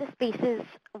 are the spaces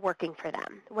working for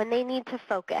them? When they need to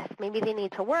focus, maybe they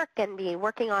need to work and be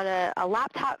working on a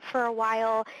laptop for a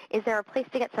while, is there a place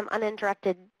to get some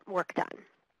uninterrupted work done?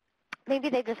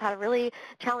 Maybe they've just had a really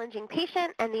challenging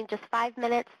patient and need just 5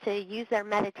 minutes to use their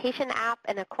meditation app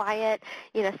in a quiet,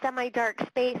 you know, semi-dark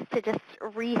space to just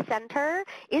recenter.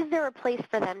 Is there a place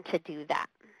for them to do that?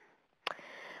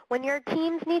 When your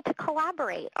teams need to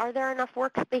collaborate, are there enough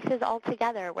workspaces all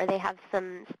together where they have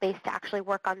some space to actually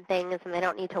work on things and they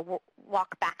don't need to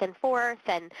walk back and forth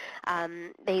and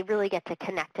they really get to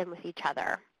connect in with each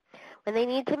other? When they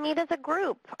need to meet as a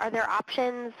group, are there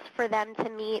options for them to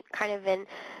meet kind of in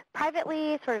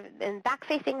privately, sort of in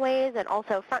back-facing ways and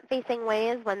also front-facing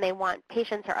ways when they want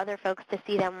patients or other folks to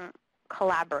see them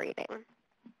collaborating?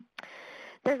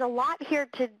 There's a lot here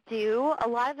to do. A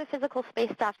lot of the physical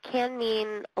space stuff can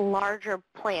mean larger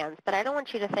plans, but I don't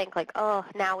want you to think like, oh,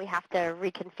 now we have to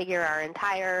reconfigure our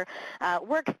entire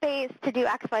workspace to do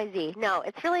X, Y, Z. No,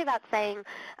 it's really about saying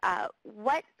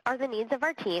what are the needs of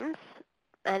our teams,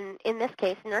 and in this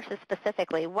case, nurses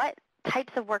specifically, what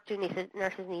types of work do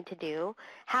nurses need to do?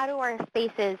 How do our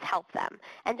spaces help them?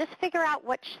 And just figure out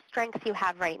which strengths you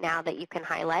have right now that you can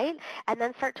highlight, and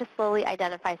then start to slowly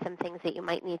identify some things that you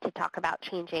might need to talk about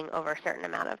changing over a certain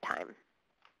amount of time.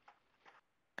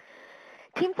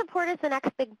 Team support is the next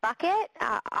big bucket.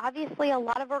 Obviously, a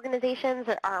lot of organizations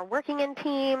are working in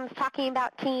teams, talking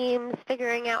about teams,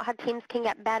 figuring out how teams can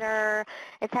get better,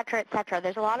 et cetera, et cetera.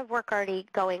 There's a lot of work already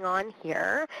going on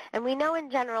here. And we know in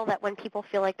general that when people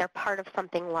feel like they're part of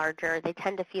something larger, they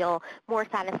tend to feel more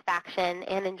satisfaction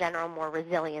and, in general, more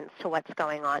resilience to what's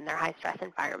going on in their high-stress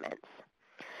environments.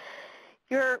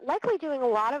 You're likely doing a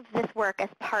lot of this work as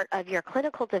part of your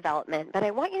clinical development, but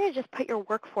I want you to just put your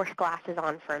workforce glasses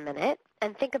on for a minute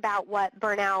and think about what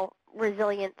burnout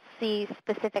resiliency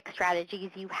specific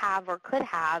strategies you have or could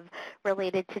have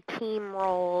related to team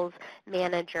roles,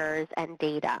 managers, and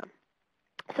data.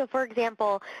 So for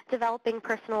example, developing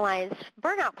personalized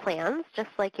burnout plans, just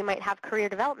like you might have career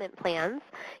development plans,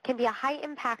 can be a high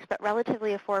impact but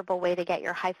relatively affordable way to get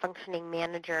your high functioning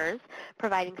managers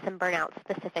providing some burnout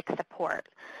specific support.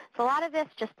 So a lot of this,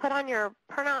 just put on your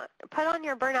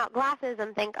burnout glasses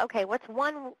and think, okay, what's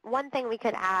one thing we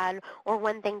could add or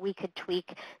one thing we could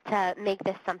tweak to make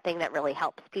this something that really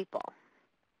helps people.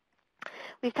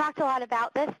 We've talked a lot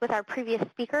about this with our previous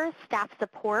speakers, staff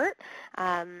support,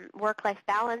 work-life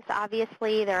balance,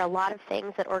 obviously. There are a lot of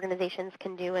things that organizations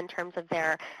can do in terms of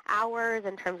their hours,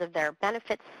 in terms of their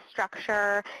benefits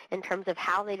structure, in terms of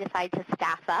how they decide to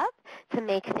staff up to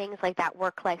make things like that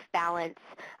work-life balance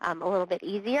a little bit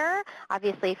easier.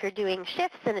 Obviously, if you're doing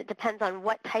shifts, and it depends on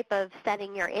what type of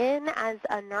setting you're in as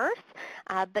a nurse,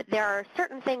 but there are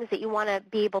certain things that you want to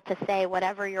be able to say,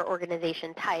 whatever your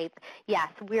organization type, yes,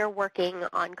 we're working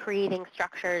on creating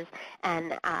structures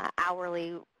and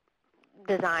hourly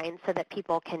design so that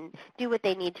people can do what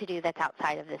they need to do that's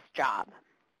outside of this job.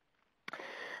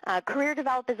 Career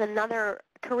development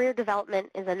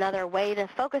is another way to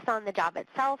focus on the job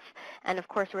itself and, of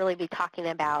course, really be talking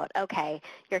about, okay,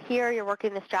 you're here, you're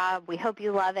working this job, we hope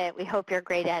you love it, we hope you're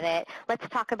great at it. Let's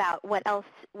talk about what else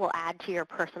will add to your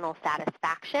personal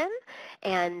satisfaction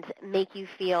and make you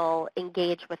feel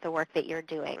engaged with the work that you're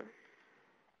doing.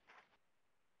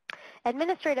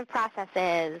 Administrative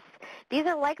processes. These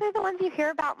are likely the ones you hear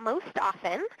about most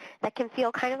often that can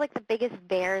feel kind of like the biggest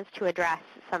bears to address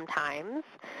sometimes.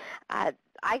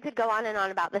 I could go on and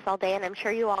on about this all day, and I'm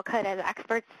sure you all could as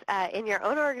experts in your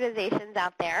own organizations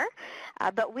out there.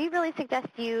 But we really suggest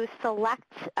you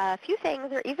select a few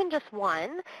things, or even just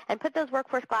one, and put those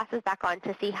workforce glasses back on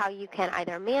to see how you can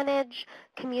either manage,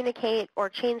 communicate, or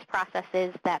change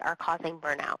processes that are causing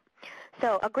burnout.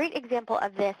 So a great example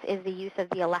of this is the use of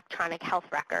the electronic health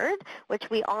record, which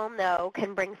we all know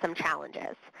can bring some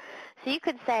challenges. So you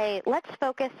could say, let's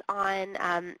focus on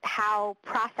how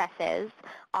processes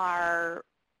are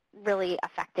really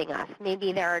affecting us.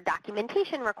 Maybe there are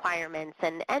documentation requirements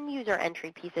and end-user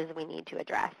entry pieces we need to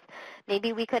address.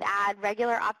 Maybe we could add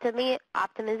regular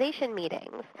optimization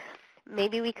meetings.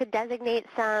 Maybe we could designate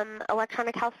some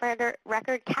electronic health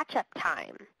record catch-up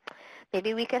time.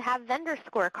 Maybe we could have vendor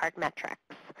scorecard metrics.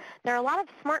 There are a lot of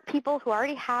smart people who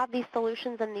already have these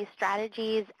solutions and these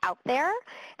strategies out there,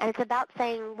 and it's about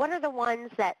saying what are the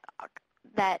ones that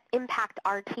impact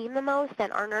our team the most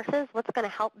and our nurses, what's going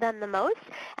to help them the most,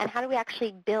 and how do we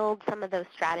actually build some of those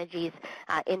strategies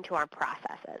into our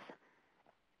processes.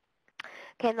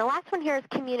 Okay, and the last one here is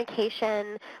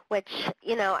communication, which,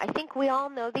 I think we all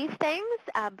know these things,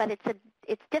 but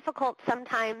it's difficult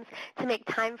sometimes to make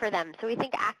time for them. So we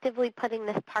think actively putting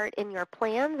this part in your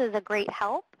plans is a great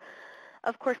help.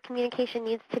 Of course, communication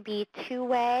needs to be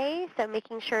two-way, so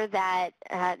making sure that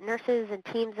nurses and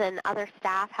teams and other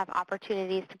staff have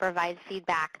opportunities to provide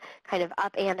feedback kind of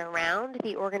up and around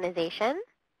the organization.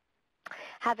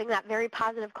 Having that very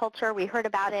positive culture, we heard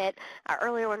about it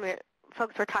earlier when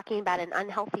folks were talking about an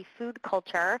unhealthy food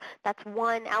culture. That's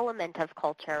one element of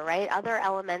culture, right? Other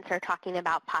elements are talking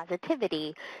about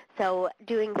positivity. So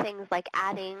doing things like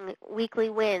adding weekly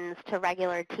wins to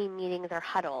regular team meetings or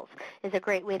huddles is a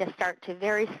great way to start to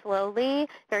very slowly,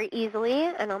 very easily,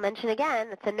 and I'll mention again,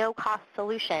 it's a no-cost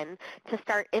solution to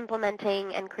start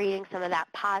implementing and creating some of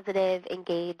that positive,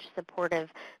 engaged,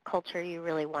 supportive culture you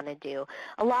really want to do.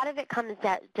 A lot of it comes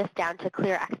just down to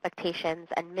clear expectations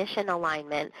and mission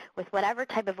alignment with whatever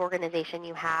type of organization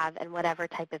you have and whatever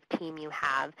type of team you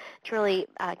have to really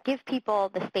give people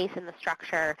the space and the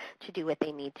structure to do what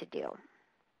they need to do.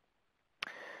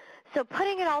 So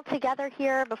putting it all together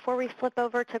here before we flip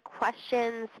over to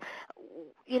questions,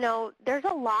 there's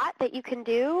a lot that you can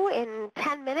do in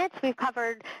 10 minutes. We've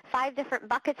covered 5 different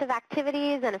buckets of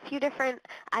activities and a few different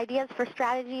ideas for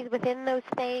strategies within those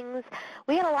things.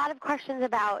 We had a lot of questions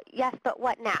about, yes, but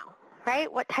what now?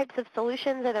 Right? What types of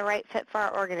solutions are the right fit for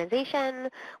our organization?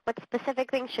 What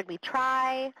specific things should we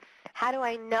try? How do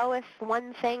I know if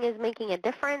one thing is making a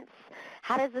difference?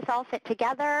 How does this all fit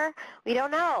together? We don't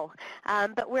know.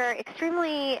 But we're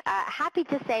extremely happy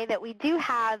to say that we do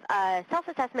have a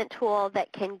self-assessment tool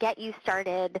that can get you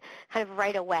started kind of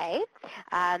right away.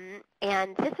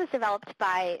 And this was developed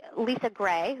by Lisa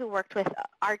Gray, who worked with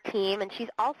our team, and she's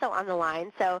also on the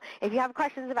line. So if you have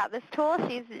questions about this tool,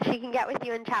 she can get with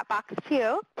you in chat box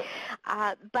too.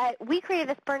 But we created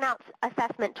this burnout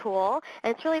assessment tool,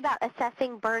 and it's really about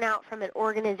assessing burnout from an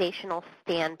organizational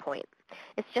standpoint.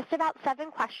 It's just about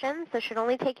 7 questions, so it should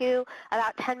only take you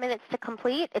about 10 minutes to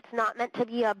complete. It's not meant to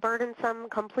be a burdensome,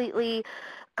 completely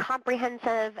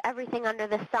comprehensive, everything under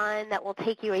the sun that will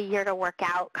take you a year to work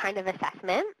out kind of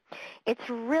assessment. It's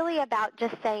really about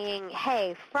just saying,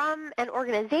 hey, from an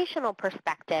organizational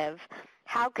perspective,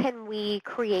 how can we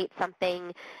create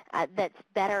something that's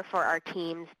better for our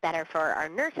teams, better for our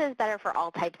nurses, better for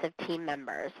all types of team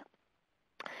members?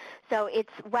 So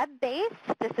it's web-based.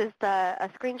 This is a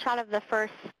screenshot of the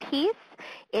first piece.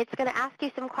 It's going to ask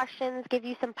you some questions, give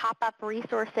you some pop-up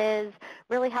resources,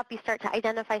 really help you start to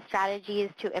identify strategies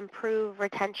to improve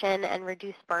retention and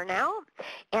reduce burnout.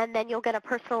 And then you'll get a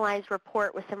personalized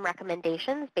report with some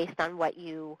recommendations based on what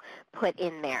you put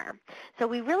in there. So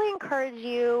we really encourage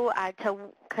you to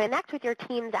connect with your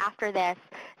teams after this,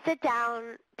 sit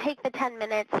down, take the 10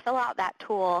 minutes, fill out that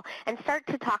tool, and start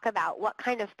to talk about what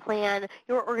kind of plan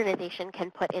your organization can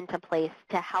put into place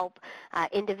to help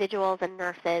individuals and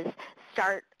nurses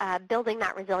start building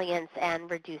that resilience and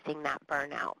reducing that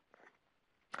burnout.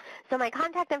 So my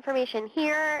contact information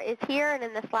here is here and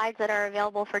in the slides that are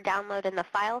available for download in the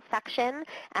file section.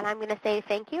 And I'm going to say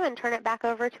thank you and turn it back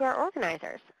over to our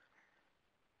organizers.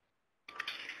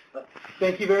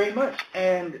 Thank you very much.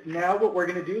 And now what we're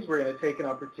going to do is we're going to take an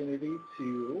opportunity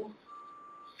to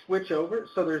switch over.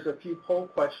 So there's a few poll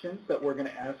questions that we're going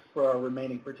to ask for our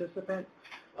remaining participants.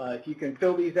 If you can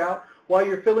fill these out. While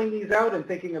you're filling these out and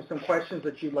thinking of some questions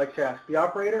that you'd like to ask the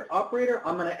operator,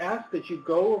 I'm going to ask that you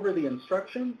go over the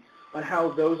instructions on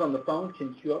how those on the phone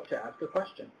can queue up to ask a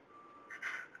question.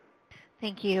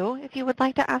 Thank you. If you would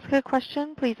like to ask a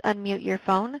question, please unmute your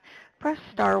phone, press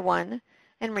star 1,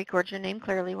 and record your name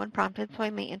clearly when prompted so I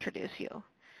may introduce you.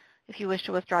 If you wish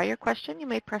to withdraw your question, you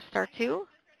may press star 2.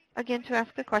 Again, to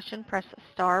ask a question, press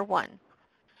star 1.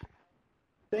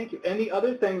 Thank you. And the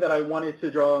other thing that I wanted to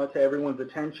draw to everyone's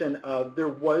attention, there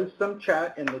was some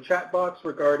chat in the chat box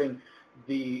regarding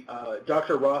the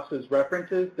Dr. Ross's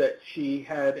references that she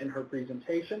had in her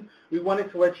presentation. We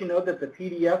wanted to let you know that the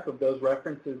PDF of those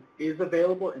references is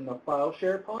available in the file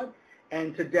share pod.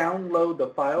 And to download the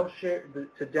file share,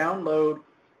 to download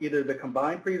either the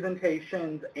combined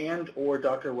presentations and or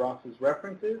Dr. Ross's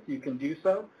references, you can do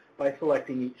so by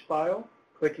selecting each file,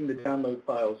 clicking the Download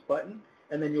Files button,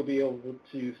 and then you'll be able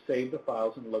to save the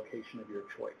files in the location of your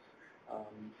choice.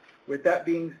 With that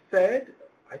being said,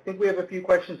 I think we have a few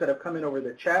questions that have come in over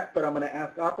the chat, but I'm going to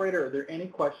ask operator, are there any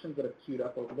questions that have queued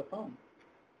up over the phone?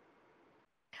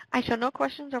 I show no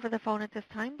questions over the phone at this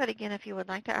time, but again, if you would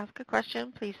like to ask a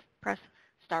question, please press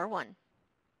star 1.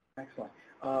 Excellent.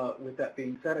 With that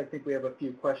being said, I think we have a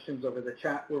few questions over the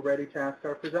chat we're ready to ask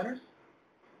our presenters.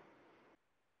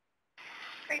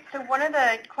 Great. So one of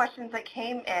the questions that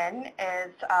came in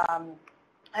is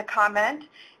a comment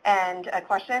and a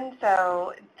question.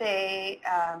 So they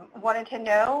wanted to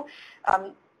know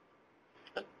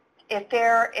if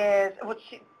there is,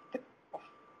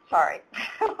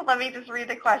 let me just read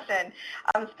the question.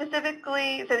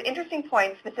 Specifically, so the interesting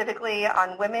point specifically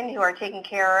on women who are taking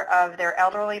care of their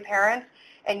elderly parents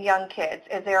and young kids.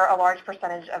 Is there a large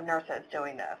percentage of nurses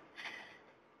doing this?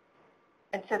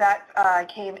 And so that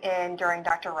came in during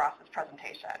Dr. Ross's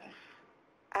presentation.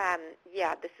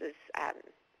 Yeah, this is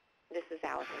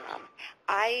Allison Ross.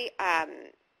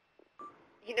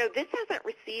 This hasn't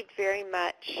received very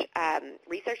much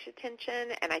research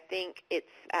attention, and I think it's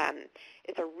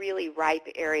a really ripe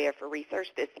area for research.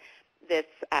 This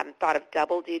thought of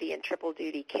double duty and triple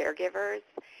duty caregivers,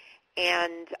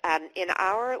 and in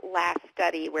our last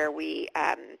study where we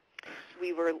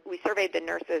surveyed the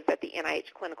nurses at the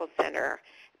NIH Clinical Center.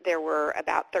 There were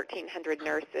about 1,300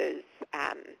 nurses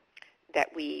that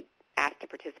we asked to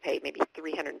participate. Maybe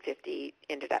 350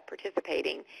 ended up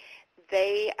participating.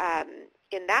 They,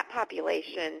 in that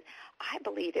population, I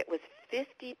believe it was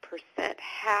 50%,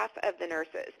 half of the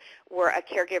nurses were a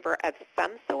caregiver of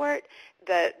some sort.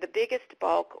 The biggest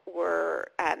bulk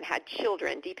were had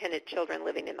children, dependent children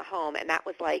living in the home, and that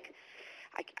was like,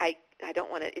 I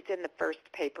don't want to, it's in the first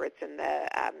paper, it's in the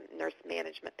nurse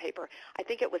management paper. I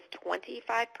think it was 25%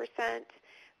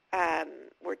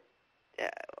 were,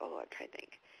 I'm trying to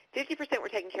think. 50% were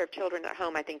taking care of children at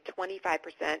home. I think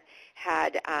 25%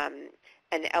 had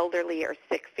an elderly or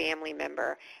sick family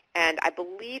member. And I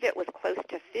believe it was close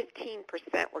to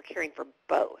 15% were caring for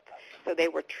both. So they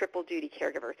were triple duty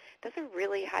caregivers. Those are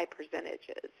really high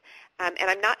percentages. And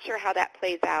I'm not sure how that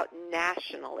plays out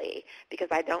nationally because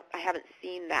I haven't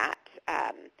seen that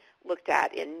looked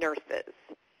at in nurses.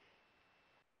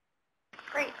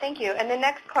 Great, thank you. And the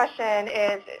next question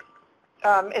is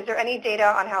there any data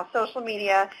on how social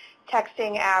media,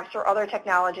 texting apps, or other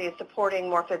technology is supporting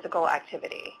more physical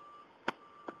activity?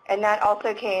 And that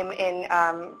also came in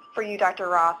for you, Dr.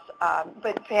 Ross,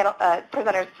 but panel,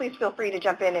 presenters, please feel free to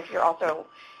jump in if you're also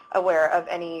aware of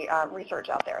any research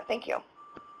out there. Thank you.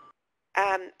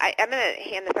 I'm going to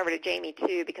hand this over to Jamie,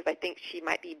 too, because I think she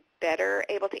might be better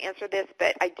able to answer this.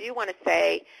 But I do want to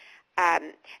say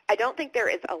I don't think there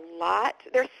is a lot.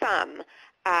 There's some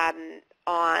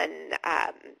on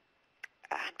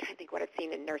I'm trying to think what I've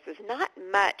seen in nurses. Not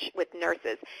much with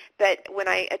nurses, but when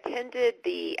I attended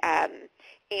the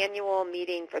annual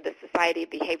meeting for the Society of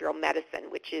Behavioral Medicine,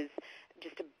 which is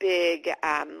just a big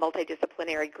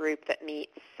multidisciplinary group that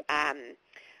meets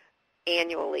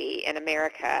annually in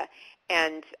America,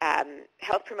 and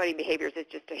health-promoting behaviors is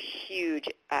just a huge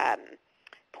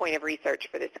point of research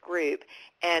for this group,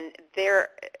 and there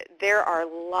are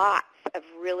lots of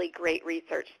really great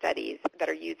research studies that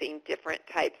are using different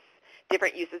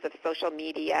uses of social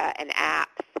media and apps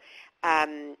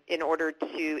in order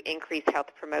to increase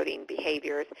health-promoting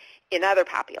behaviors in other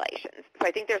populations. So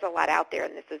I think there's a lot out there,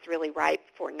 and this is really ripe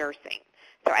for nursing.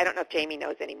 So I don't know if Jamie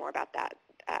knows any more about that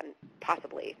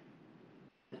possibly?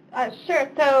 Sure.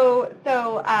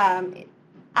 So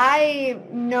I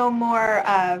know more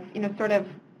of, sort of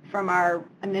from our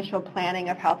initial planning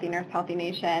of Healthy Nurse, Healthy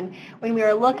Nation, when we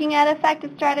were looking at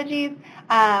effective strategies,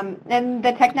 and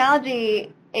the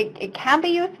technology, it can be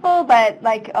useful, but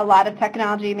like a lot of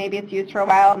technology, maybe it's used for a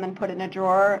while and then put in a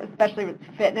drawer, especially with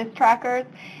fitness trackers.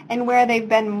 And where they've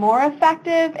been more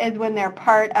effective is when they're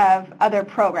part of other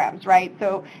programs, right?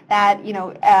 So that,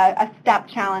 a step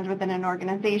challenge within an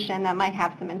organization that might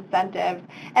have some incentives.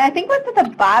 And I think what's at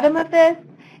the bottom of this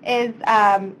is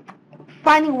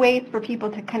finding ways for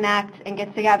people to connect and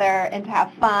get together and to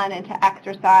have fun and to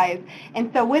exercise.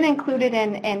 And so when included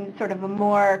in sort of a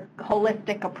more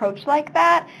holistic approach like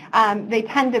that, they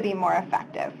tend to be more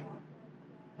effective.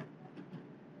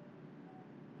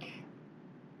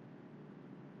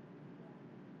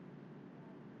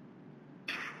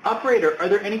 Operator, are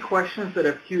there any questions that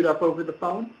have queued up over the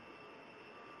phone?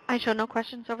 I show no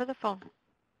questions over the phone.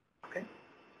 Okay.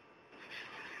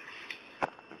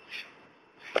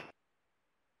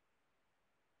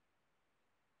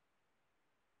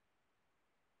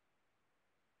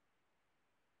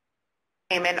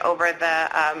 Came in over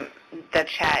the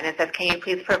chat, and it says, can you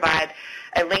please provide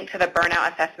a link to the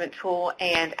burnout assessment tool?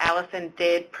 And Allison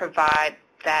did provide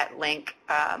that link,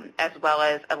 as well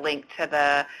as a link to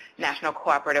the National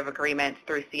Cooperative Agreements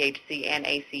through CHC and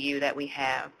ACU that we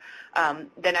have.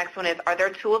 The next one is, are there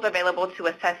tools available to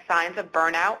assess signs of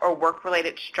burnout or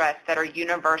work-related stress that are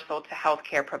universal to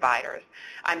healthcare providers?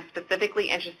 I'm specifically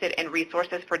interested in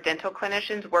resources for dental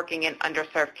clinicians working in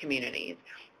underserved communities.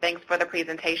 Thanks for the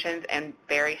presentations and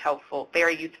very helpful,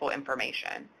 very useful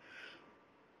information.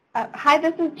 Hi,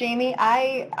 this is Jamie.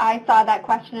 I saw that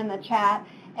question in the chat,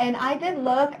 and I did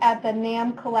look at the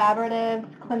NAM Collaborative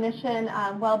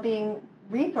Clinician Wellbeing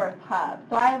Resource Hub.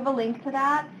 So I have a link to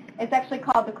that. It's actually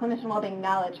called the Clinician Wellbeing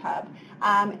Knowledge Hub.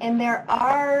 And there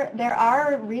are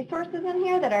resources in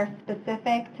here that are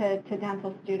specific to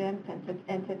dental students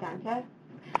and to dentists.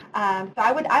 So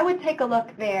I would take a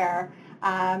look there.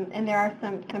 And there are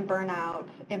some burnout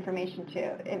information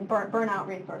too, burnout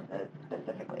resources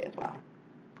specifically as well.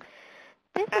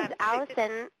 This is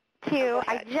Allison.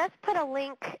 I just put a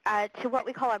link to what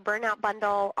we call a burnout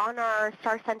bundle. On our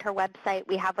Star Center website,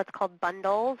 we have what's called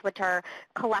bundles, which are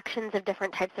collections of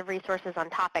different types of resources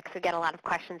on topics we get a lot of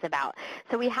questions about.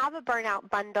 So we have a burnout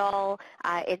bundle.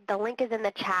 The link is in the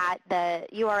chat. The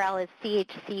URL is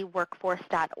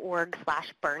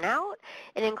chcworkforce.org/burnout.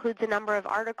 It includes a number of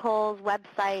articles,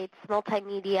 websites,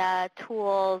 multimedia,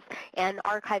 tools, and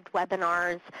archived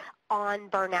webinars on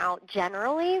burnout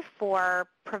generally for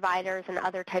providers and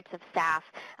other types of staff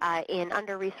in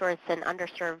under-resourced and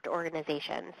underserved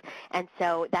organizations. And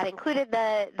so that included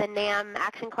the NAM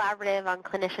Action Collaborative on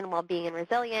Clinician Wellbeing and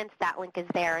Resilience. That link is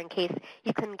there in case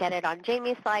you couldn't get it on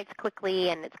Jamie's slides quickly,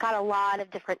 and it's got a lot of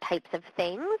different types of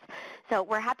things. So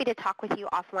we're happy to talk with you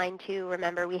offline too.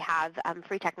 Remember, we have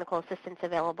free technical assistance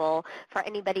available for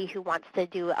anybody who wants to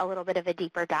do a little bit of a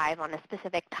deeper dive on a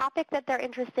specific topic that they're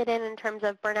interested in terms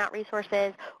of burnout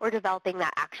resources or developing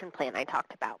that action plan I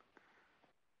talked about.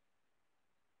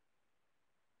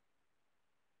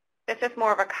 This is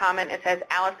more of a comment. It says,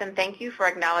 Allison, thank you for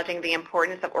acknowledging the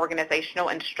importance of organizational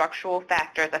and structural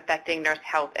factors affecting nurse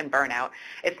health and burnout.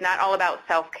 It's not all about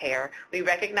self-care. We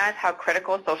recognize how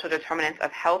critical social determinants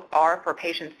of health are for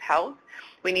patients' health.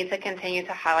 We need to continue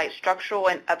to highlight structural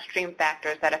and upstream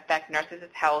factors that affect nurses'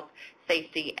 health,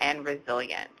 safety, and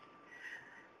resilience.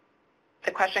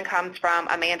 The question comes from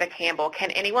Amanda Campbell. Can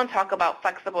anyone talk about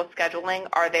flexible scheduling?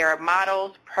 Are there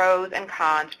models, pros, and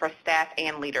cons for staff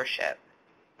and leadership?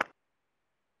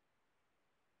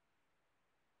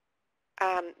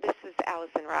 This is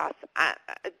Allison Ross.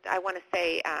 I want to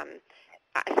say,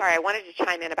 sorry, I wanted to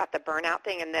chime in about the burnout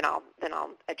thing, and then I'll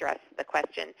address the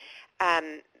question.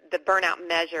 The burnout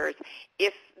measures.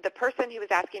 If the person who was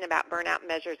asking about burnout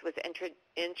measures was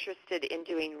interested in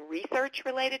doing research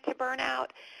related to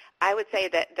burnout, I would say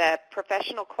that the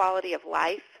Professional Quality of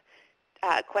Life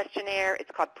questionnaire,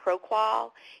 it's called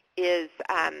ProQual, is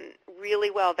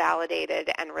really well validated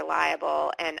and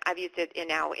reliable, and I've used it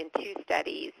now in 2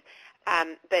 studies.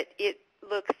 But it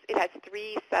has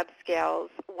 3 subscales,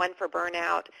 one for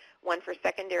burnout, one for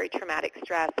secondary traumatic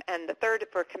stress, and the third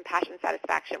for compassion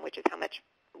satisfaction, which is how much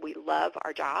we love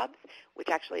our jobs, which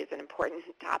actually is an important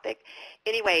topic.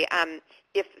 Anyway,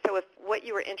 if what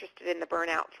you were interested in the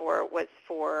burnout for was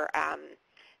for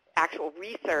actual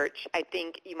research, I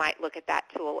think you might look at that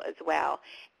tool as well.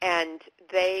 And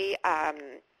they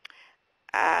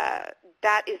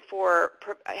that is for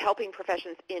helping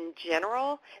professions in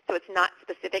general, so it's not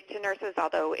specific to nurses,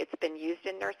 although it's been used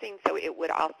in nursing, so it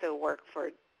would also work for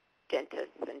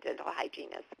dentists and dental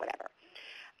hygienists, whatever.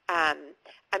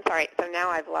 I'm sorry, so now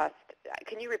I've lost.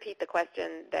 Can you repeat the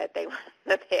question that they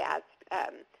asked,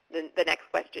 the next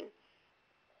question?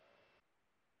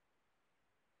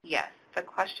 Yes, the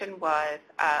question was,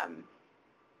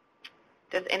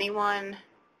 does anyone,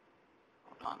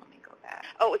 hold on, let me go back.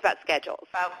 Oh, it was about schedules.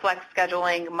 About flex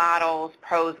scheduling, models,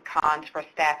 pros, cons for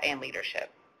staff and leadership.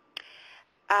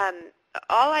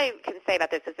 All I can say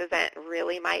about this isn't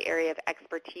really my area of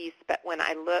expertise, but when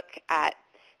I look at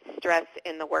stress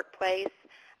in the workplace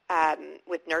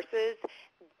with nurses,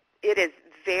 it is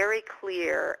very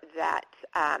clear that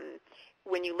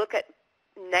when you look at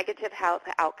negative health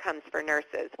outcomes for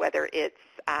nurses, whether it's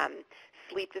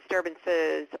sleep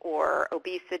disturbances or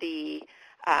obesity,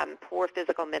 poor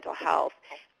physical mental health,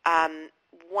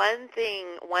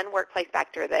 one workplace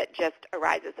factor that just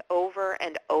arises over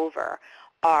and over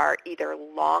are either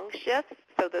long shifts,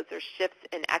 so those are shifts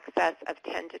in excess of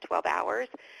 10 to 12 hours,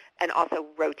 and also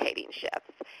rotating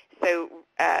shifts. So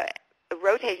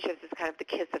rotating shifts is kind of the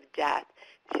kiss of death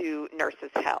to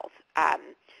nurses' health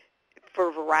for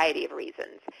a variety of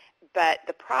reasons. But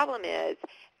the problem is,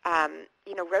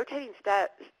 rotating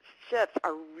shifts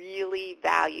are really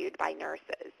valued by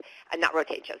nurses. Not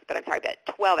rotating shifts, but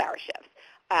 12-hour shifts.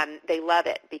 They love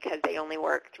it because they only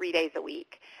work 3 days a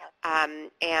week.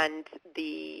 And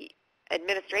the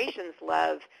administrations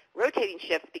love rotating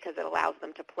shifts because it allows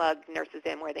them to plug nurses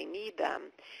in where they need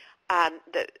them.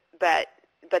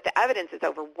 But the evidence is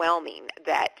overwhelming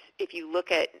that if you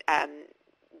look at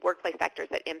workplace factors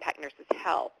that impact nurses'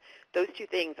 health, those two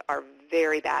things are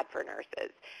very bad for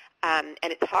nurses. And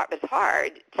it's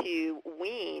hard to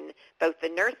wean both the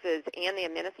nurses and the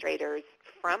administrators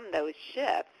from those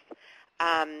shifts.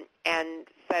 And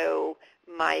so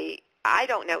I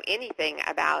don't know anything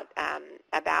about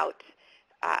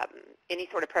any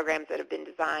sort of programs that have been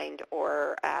designed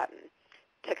or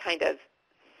to kind of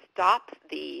stop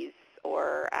these,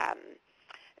 or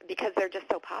because they're just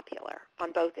so popular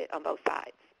on both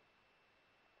sides.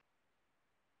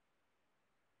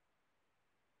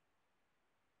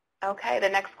 Okay, the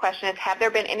next question is, have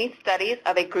there been any studies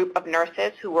of a group of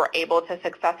nurses who were able to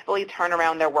successfully turn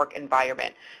around their work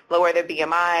environment, lower their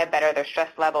BMI, better their stress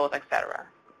levels, etc.?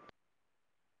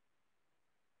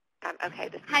 Okay,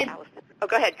 this is Allison. Oh,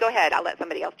 go ahead. I'll let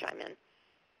somebody else chime in.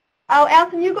 Oh,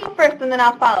 Allison, you go first, and then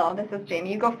I'll follow. This is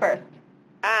Jamie. You go first.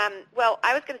 Well,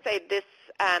 I was going to say this.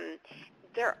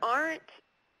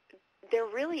 There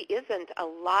really isn't a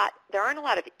lot. There aren't a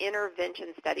lot of intervention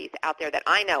studies out there that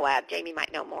I know of. Jamie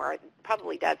might know more,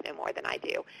 probably does know more than I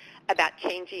do, about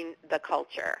changing the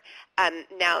culture.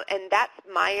 Now, and that's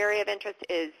my area of interest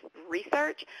is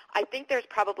research. I think there's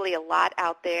probably a lot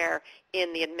out there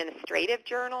in the administrative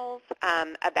journals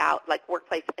about like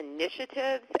workplace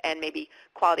initiatives and maybe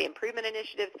quality improvement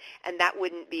initiatives, and that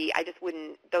wouldn't be,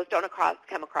 those don't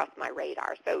come across my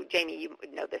radar. So, Jamie, you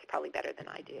would know this probably better than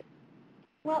I do.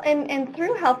 Well, and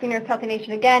through Healthy Nurse, Healthy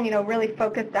Nation, again, really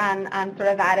focused on sort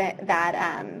of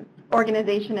that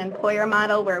organization employer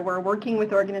model where we're working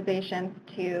with organizations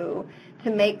to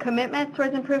make commitments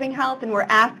towards improving health, and we're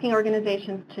asking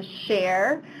organizations to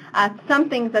share some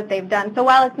things that they've done. So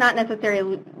while it's not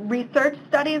necessarily research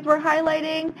studies we're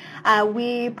highlighting,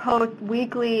 we post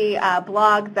weekly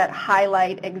blogs that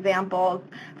highlight examples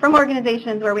from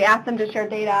organizations where we ask them to share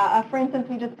data. For instance,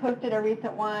 we just posted a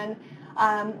recent one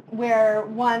where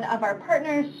one of our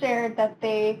partners shared that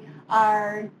they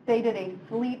did a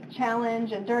sleep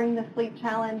challenge, and during the sleep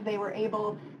challenge they were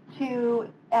able to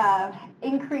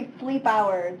increase sleep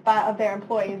hours of their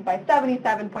employees by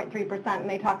 77.3%, and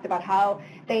they talked about how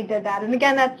they did that. And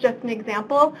again, that's just an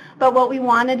example, but what we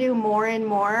want to do more and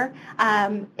more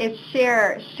is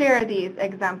share these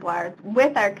exemplars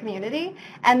with our community.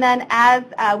 And then as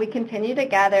we continue to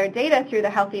gather data through the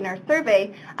Healthy Nurse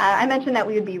Survey, I mentioned that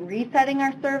we would be resetting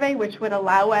our survey, which would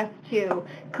allow us to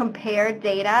compare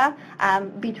data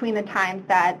between the times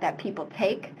that people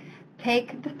take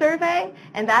the survey,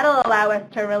 and that'll allow us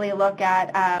to really look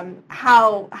at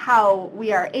how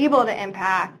we are able to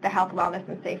impact the health, wellness,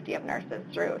 and safety of nurses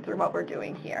through what we're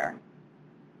doing here.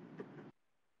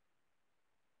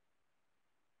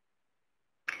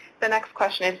 The next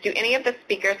question is, do any of the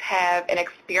speakers have an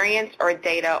experience or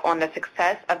data on the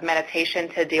success of meditation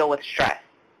to deal with stress?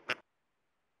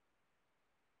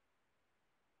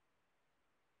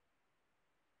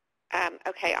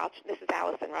 Okay, this is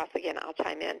Allison Ross again. I'll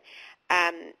chime in.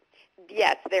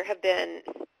 Yes, there have been,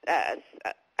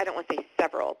 I don't want to say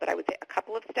several, but I would say a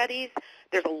couple of studies.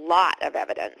 There's a lot of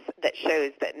evidence that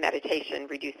shows that meditation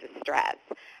reduces stress,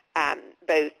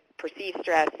 both perceived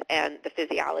stress and the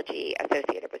physiology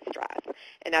associated with stress.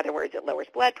 In other words, it lowers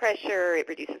blood pressure, it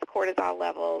reduces cortisol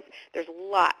levels. There's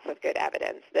lots of good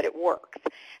evidence that it works.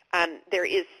 There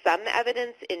is some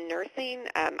evidence in nursing.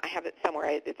 I have it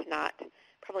somewhere. It's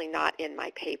probably not in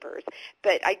my papers.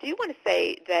 But I do want to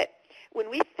say that when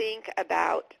we think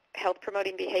about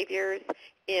health-promoting behaviors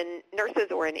in nurses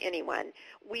or in anyone,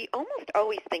 we almost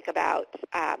always think about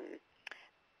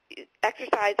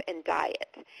exercise and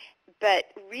diet. But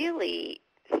really,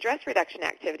 stress reduction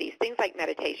activities, things like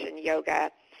meditation,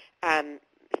 yoga,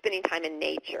 spending time in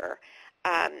nature,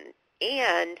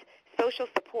 and social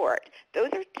support, those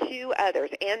are two others,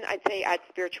 and I'd say add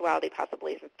spirituality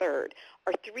possibly as a third,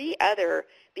 are three other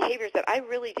behaviors that I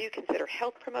really do consider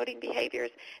health-promoting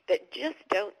behaviors that just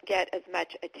don't get as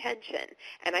much attention.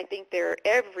 And I think they're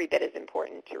every bit as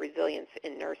important to resilience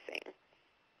in nursing.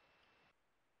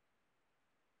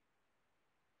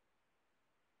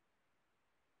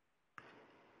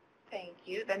 Thank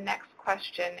you. The next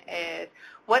question is,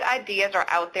 what ideas are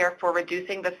out there for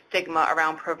reducing the stigma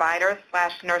around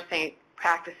providers/nursing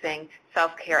practicing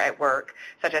self-care at work,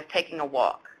 such as taking a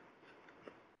walk?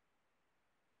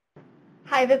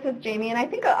 Hi, this is Jamie, and I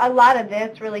think a lot of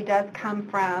this really does come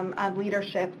from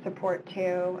leadership support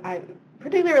too,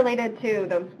 particularly related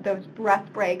to those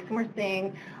rest breaks. And we're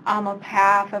seeing almost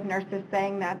half of nurses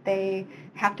saying that they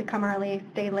have to come early,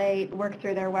 stay late, work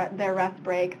through their rest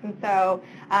breaks. And so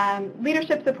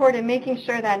leadership support and making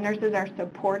sure that nurses are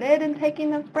supported in taking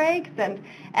those breaks, and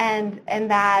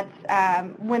that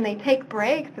when they take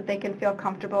breaks that they can feel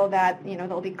comfortable that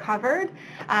they'll be covered.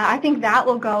 I think that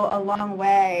will go a long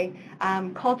way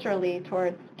culturally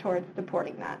towards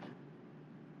supporting that.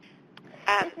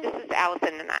 This is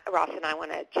Allison and Ross, and I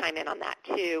want to chime in on that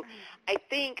too. I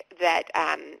think that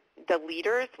the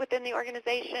leaders within the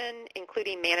organization,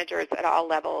 including managers at all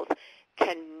levels,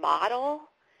 can model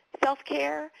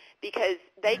self-care because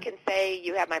they can say,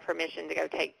 you have my permission to go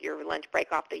take your lunch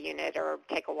break off the unit or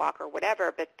take a walk or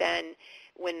whatever, but then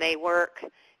when they work,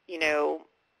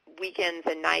 weekends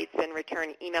and nights and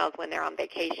return emails when they're on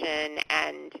vacation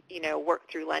and, work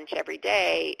through lunch every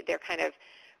day, they're kind of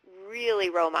really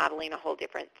role modeling a whole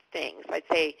different thing. So I'd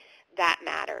say that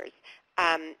matters.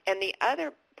 And the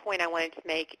other point I wanted to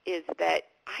make is that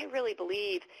I really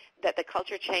believe that the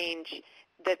culture change,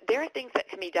 that there are things that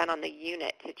can be done on the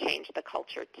unit to change the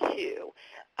culture too.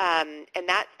 And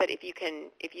that's that if you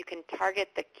can target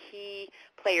the key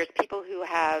players, people who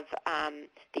have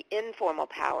the informal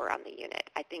power on the unit,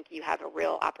 I think you have a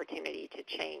real opportunity to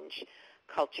change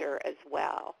culture as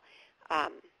well.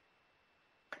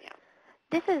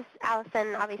 This is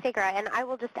Allison Avisagra, and I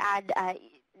will just add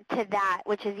to that,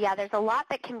 which is, there's a lot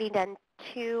that can be done,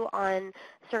 too, on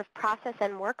sort of process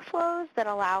and workflows that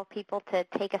allow people to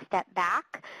take a step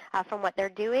back from what they're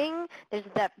doing. There's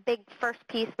that big first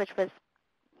piece, which was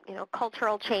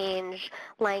cultural change,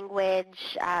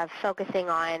 language, focusing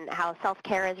on how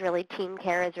self-care is really team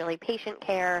care, is really patient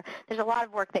care. There's a lot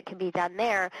of work that can be done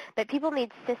there, but people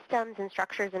need systems and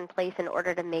structures in place in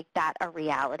order to make that a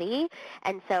reality.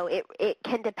 And so it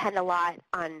can depend a lot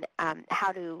on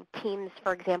how do teams,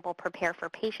 for example, prepare for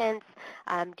patients.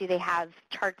 Do they have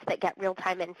charts that get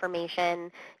real-time information?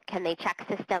 Can they check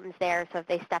systems there so if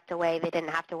they stepped away, they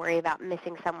didn't have to worry about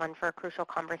missing someone for a crucial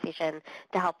conversation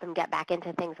to help them get back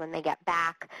into things when they get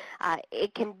back?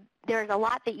 There's a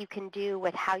lot that you can do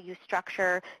with how you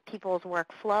structure people's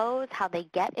workflows, how they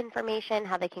get information,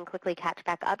 how they can quickly catch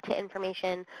back up to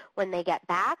information when they get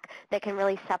back that can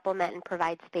really supplement and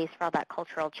provide space for all that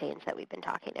cultural change that we've been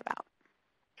talking about.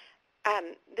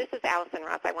 This is Allison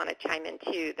Ross. I want to chime in,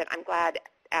 too, that I'm glad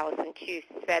Allison, too,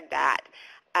 said that.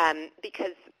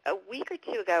 Because a week or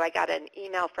two ago, I got an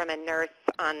email from a nurse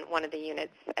on one of the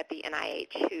units at the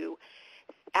NIH who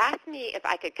asked me if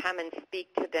I could come and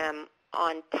speak to them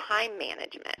on time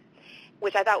management,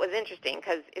 which I thought was interesting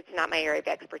because it's not my area of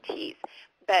expertise.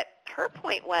 But her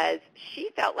point was she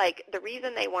felt like the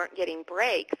reason they weren't getting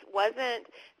breaks wasn't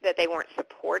that they weren't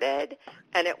supported,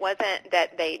 and it wasn't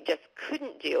that they just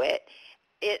couldn't do it.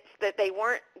 It's that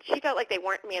she felt like they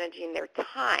weren't managing their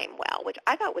time well, which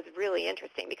I thought was really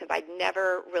interesting because I'd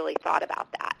never really thought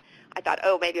about that. I thought,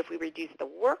 maybe if we reduce the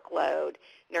workload,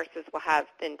 nurses will have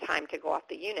then time to go off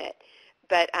the unit.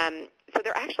 But so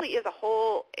there actually is a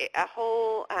whole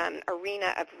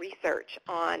arena of research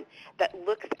that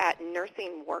looks at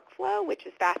nursing workflow, which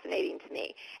is fascinating to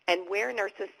me, and where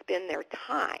nurses spend their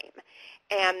time.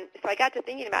 And so I got to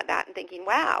thinking about that and thinking,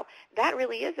 wow, that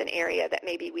really is an area that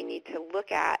maybe we need to look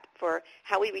at for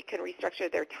how we can restructure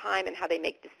their time and how they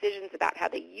make decisions about how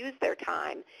they use their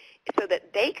time so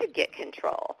that they could get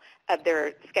control of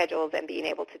their schedules and being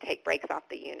able to take breaks off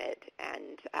the unit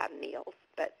and meals.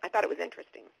 But I thought it was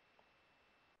interesting.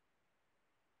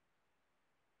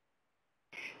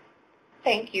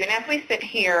 Thank you. And as we sit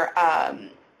here,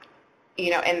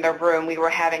 in the room, we were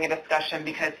having a discussion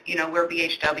because, we're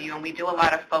BHW and we do a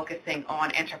lot of focusing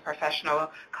on interprofessional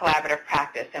collaborative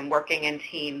practice and working in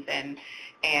teams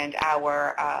and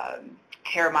our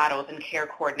care models and care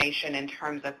coordination in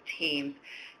terms of teams.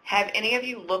 Have any of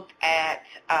you looked at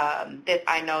this?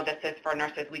 I know this is for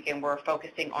Nurses Week and we're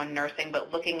focusing on nursing,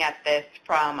 but looking at this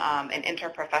from an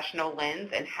interprofessional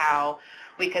lens and how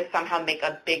we could somehow make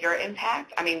a bigger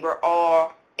impact. I mean, we're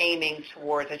all aiming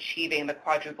towards achieving the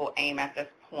quadruple aim at this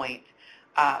point.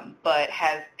 But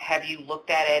have you looked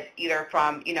at it either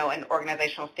from, an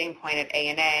organizational standpoint at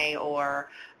ANA or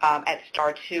at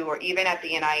STAR 2 or even at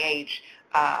the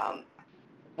NIH,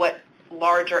 what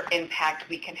larger impact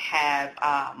we can have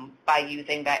by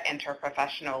using that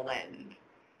interprofessional lens?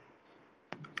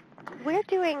 We're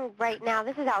doing right now,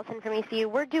 this is Allison from ECU,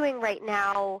 we're doing right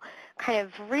now kind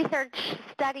of research,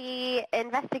 study,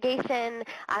 investigation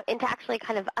into actually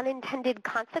kind of unintended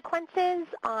consequences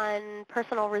on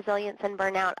personal resilience and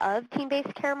burnout of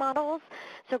team-based care models.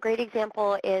 So a great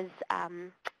example is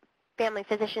family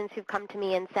physicians who've come to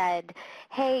me and said,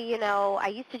 hey, I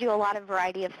used to do a lot of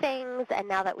variety of things, and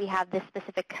now that we have this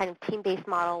specific kind of team-based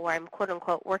model where I'm,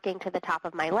 quote-unquote, working to the top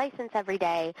of my license every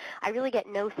day, I really get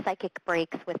no psychic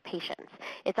breaks with patients.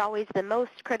 It's always the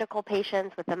most critical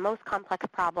patients with the most complex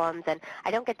problems, and I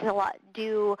don't get to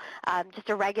do just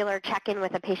a regular check-in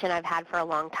with a patient I've had for a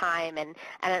long time, and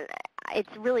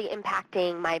it's really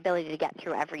impacting my ability to get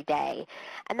through every day.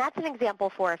 And that's an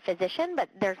example for a physician, but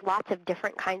there's lots of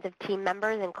different kinds of team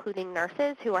members, including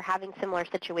nurses, who are having similar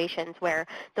situations where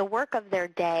the work of their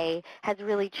day has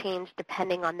really changed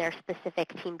depending on their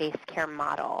specific team-based care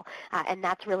model. And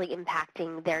that's really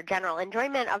impacting their general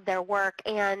enjoyment of their work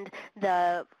and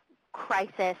the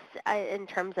crisis in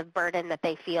terms of burden that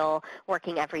they feel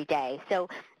working every day. So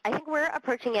I think we're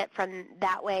approaching it from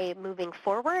that way moving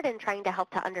forward and trying to help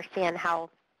to understand how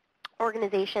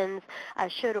organizations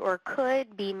should or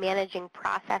could be managing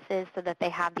processes so that they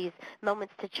have these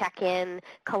moments to check in,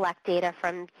 collect data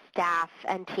from staff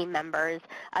and team members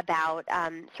about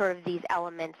sort of these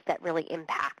elements that really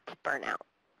impact burnout.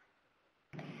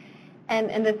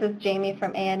 And this is Jamie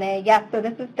from ANA. Yes, so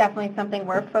this is definitely something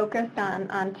we're focused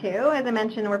on too. As I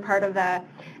mentioned, we're part of the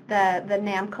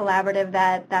NAM collaborative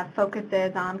that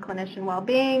focuses on clinician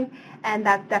well-being, and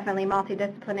that's definitely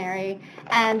multidisciplinary.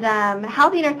 And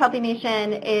Healthy Nurse, Healthy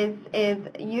Nation is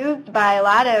used by a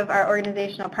lot of our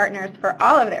organizational partners for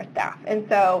all of their staff. And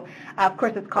so, of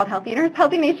course, it's called Healthy Nurse,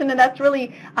 Healthy Nation, and that's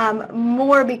really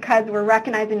more because we're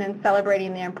recognizing and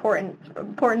celebrating the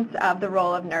importance of the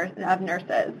role of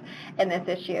nurses in this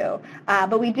issue.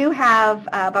 But we do have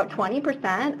about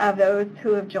 20% of those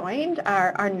who have joined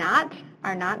are not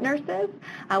nurses.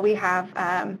 We have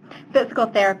physical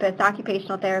therapists,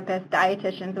 occupational therapists,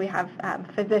 dietitians. We have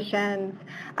physicians,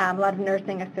 a lot of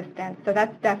nursing assistants. So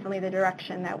that's definitely the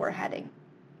direction that we're heading.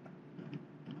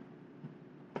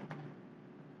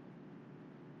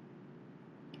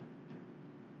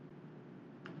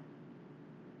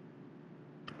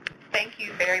 Thank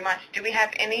you very much. Do we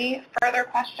have any further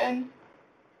questions?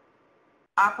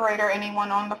 Operator, anyone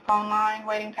on the phone line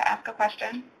waiting to ask a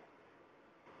question?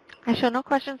 I show no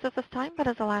questions at this time, but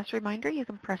as a last reminder, you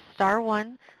can press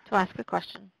 *1 to ask a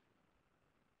question.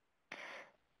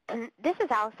 And this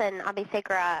is Allison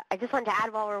Abisekra. I just wanted to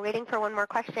add while we're waiting for one more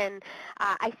question.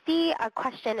 I see a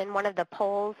question in one of the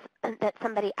polls that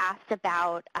somebody asked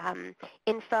about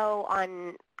info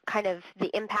on kind of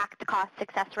the impact, cost,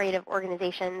 success rate of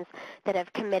organizations that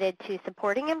have committed to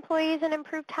supporting employees in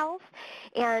improved health.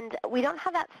 And we don't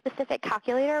have that specific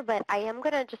calculator, but I am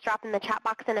going to just drop in the chat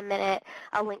box in a minute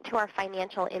a link to our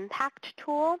financial impact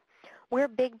tool. We're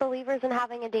big believers in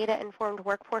having a data-informed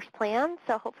workforce plan,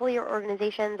 so hopefully your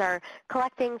organizations are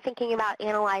collecting, thinking about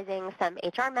analyzing some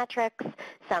HR metrics,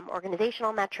 some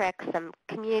organizational metrics, some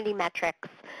community metrics,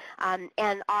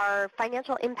 and our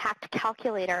financial impact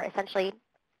calculator essentially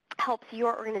helps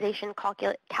your organization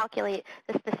calculate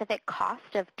the specific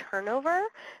cost of turnover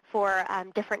for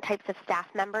different types of staff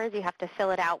members. You have to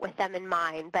fill it out with them in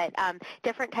mind, but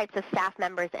different types of staff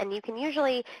members, and you can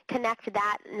usually connect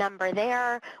that number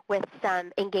there with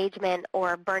some engagement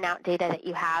or burnout data that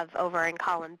you have over in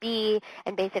column B,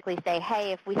 and basically say,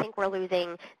 hey, if we think we're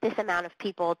losing this amount of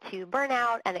people to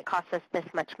burnout and it costs us this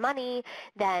much money,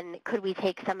 then could we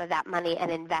take some of that money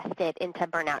and invest it into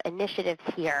burnout initiatives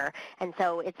here? And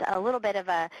so it's a little bit of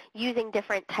a using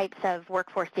different types of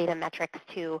workforce data metrics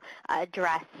to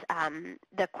address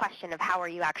the question of how are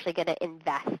you actually going to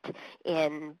invest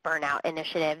in burnout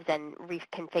initiatives and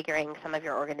reconfiguring some of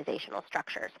your organizational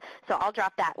structures. So I'll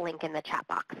drop that link in the chat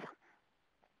box.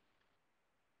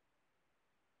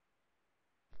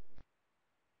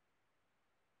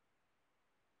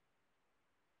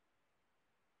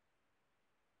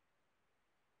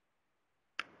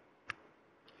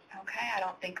 Okay, I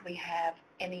don't think we have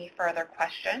any further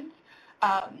questions.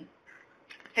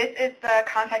 This is the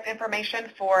contact information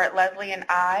for Leslie and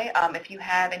I. If you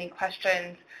have any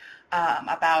questions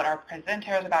about our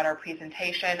presenters, about our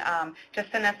presentation,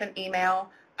 just send us an email.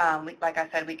 Like I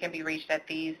said, we can be reached at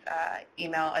these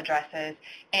email addresses.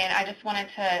 And I just wanted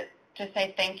to just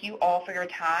say thank you all for your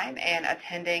time and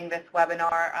attending this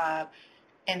webinar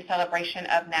in celebration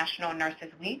of National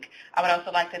Nurses Week. I would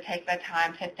also like to take the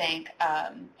time to thank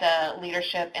the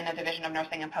leadership in the Division of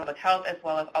Nursing and Public Health, as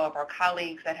well as all of our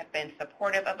colleagues that have been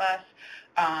supportive of us,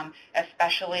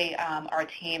 especially our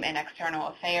team in External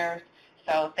Affairs.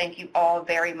 So thank you all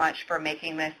very much for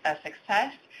making this a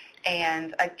success.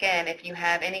 And again, if you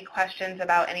have any questions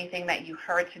about anything that you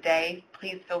heard today,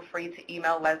 please feel free to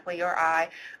email Leslie or I.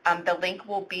 The link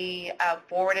will be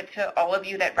forwarded to all of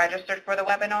you that registered for the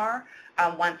webinar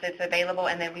once it's available,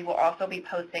 and then we will also be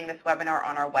posting this webinar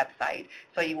on our website,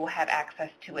 so you will have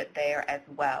access to it there as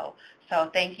well.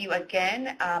 So thank you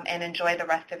again, and enjoy the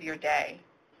rest of your day.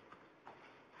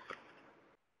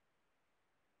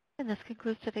 And this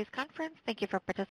concludes today's conference. Thank you for participating.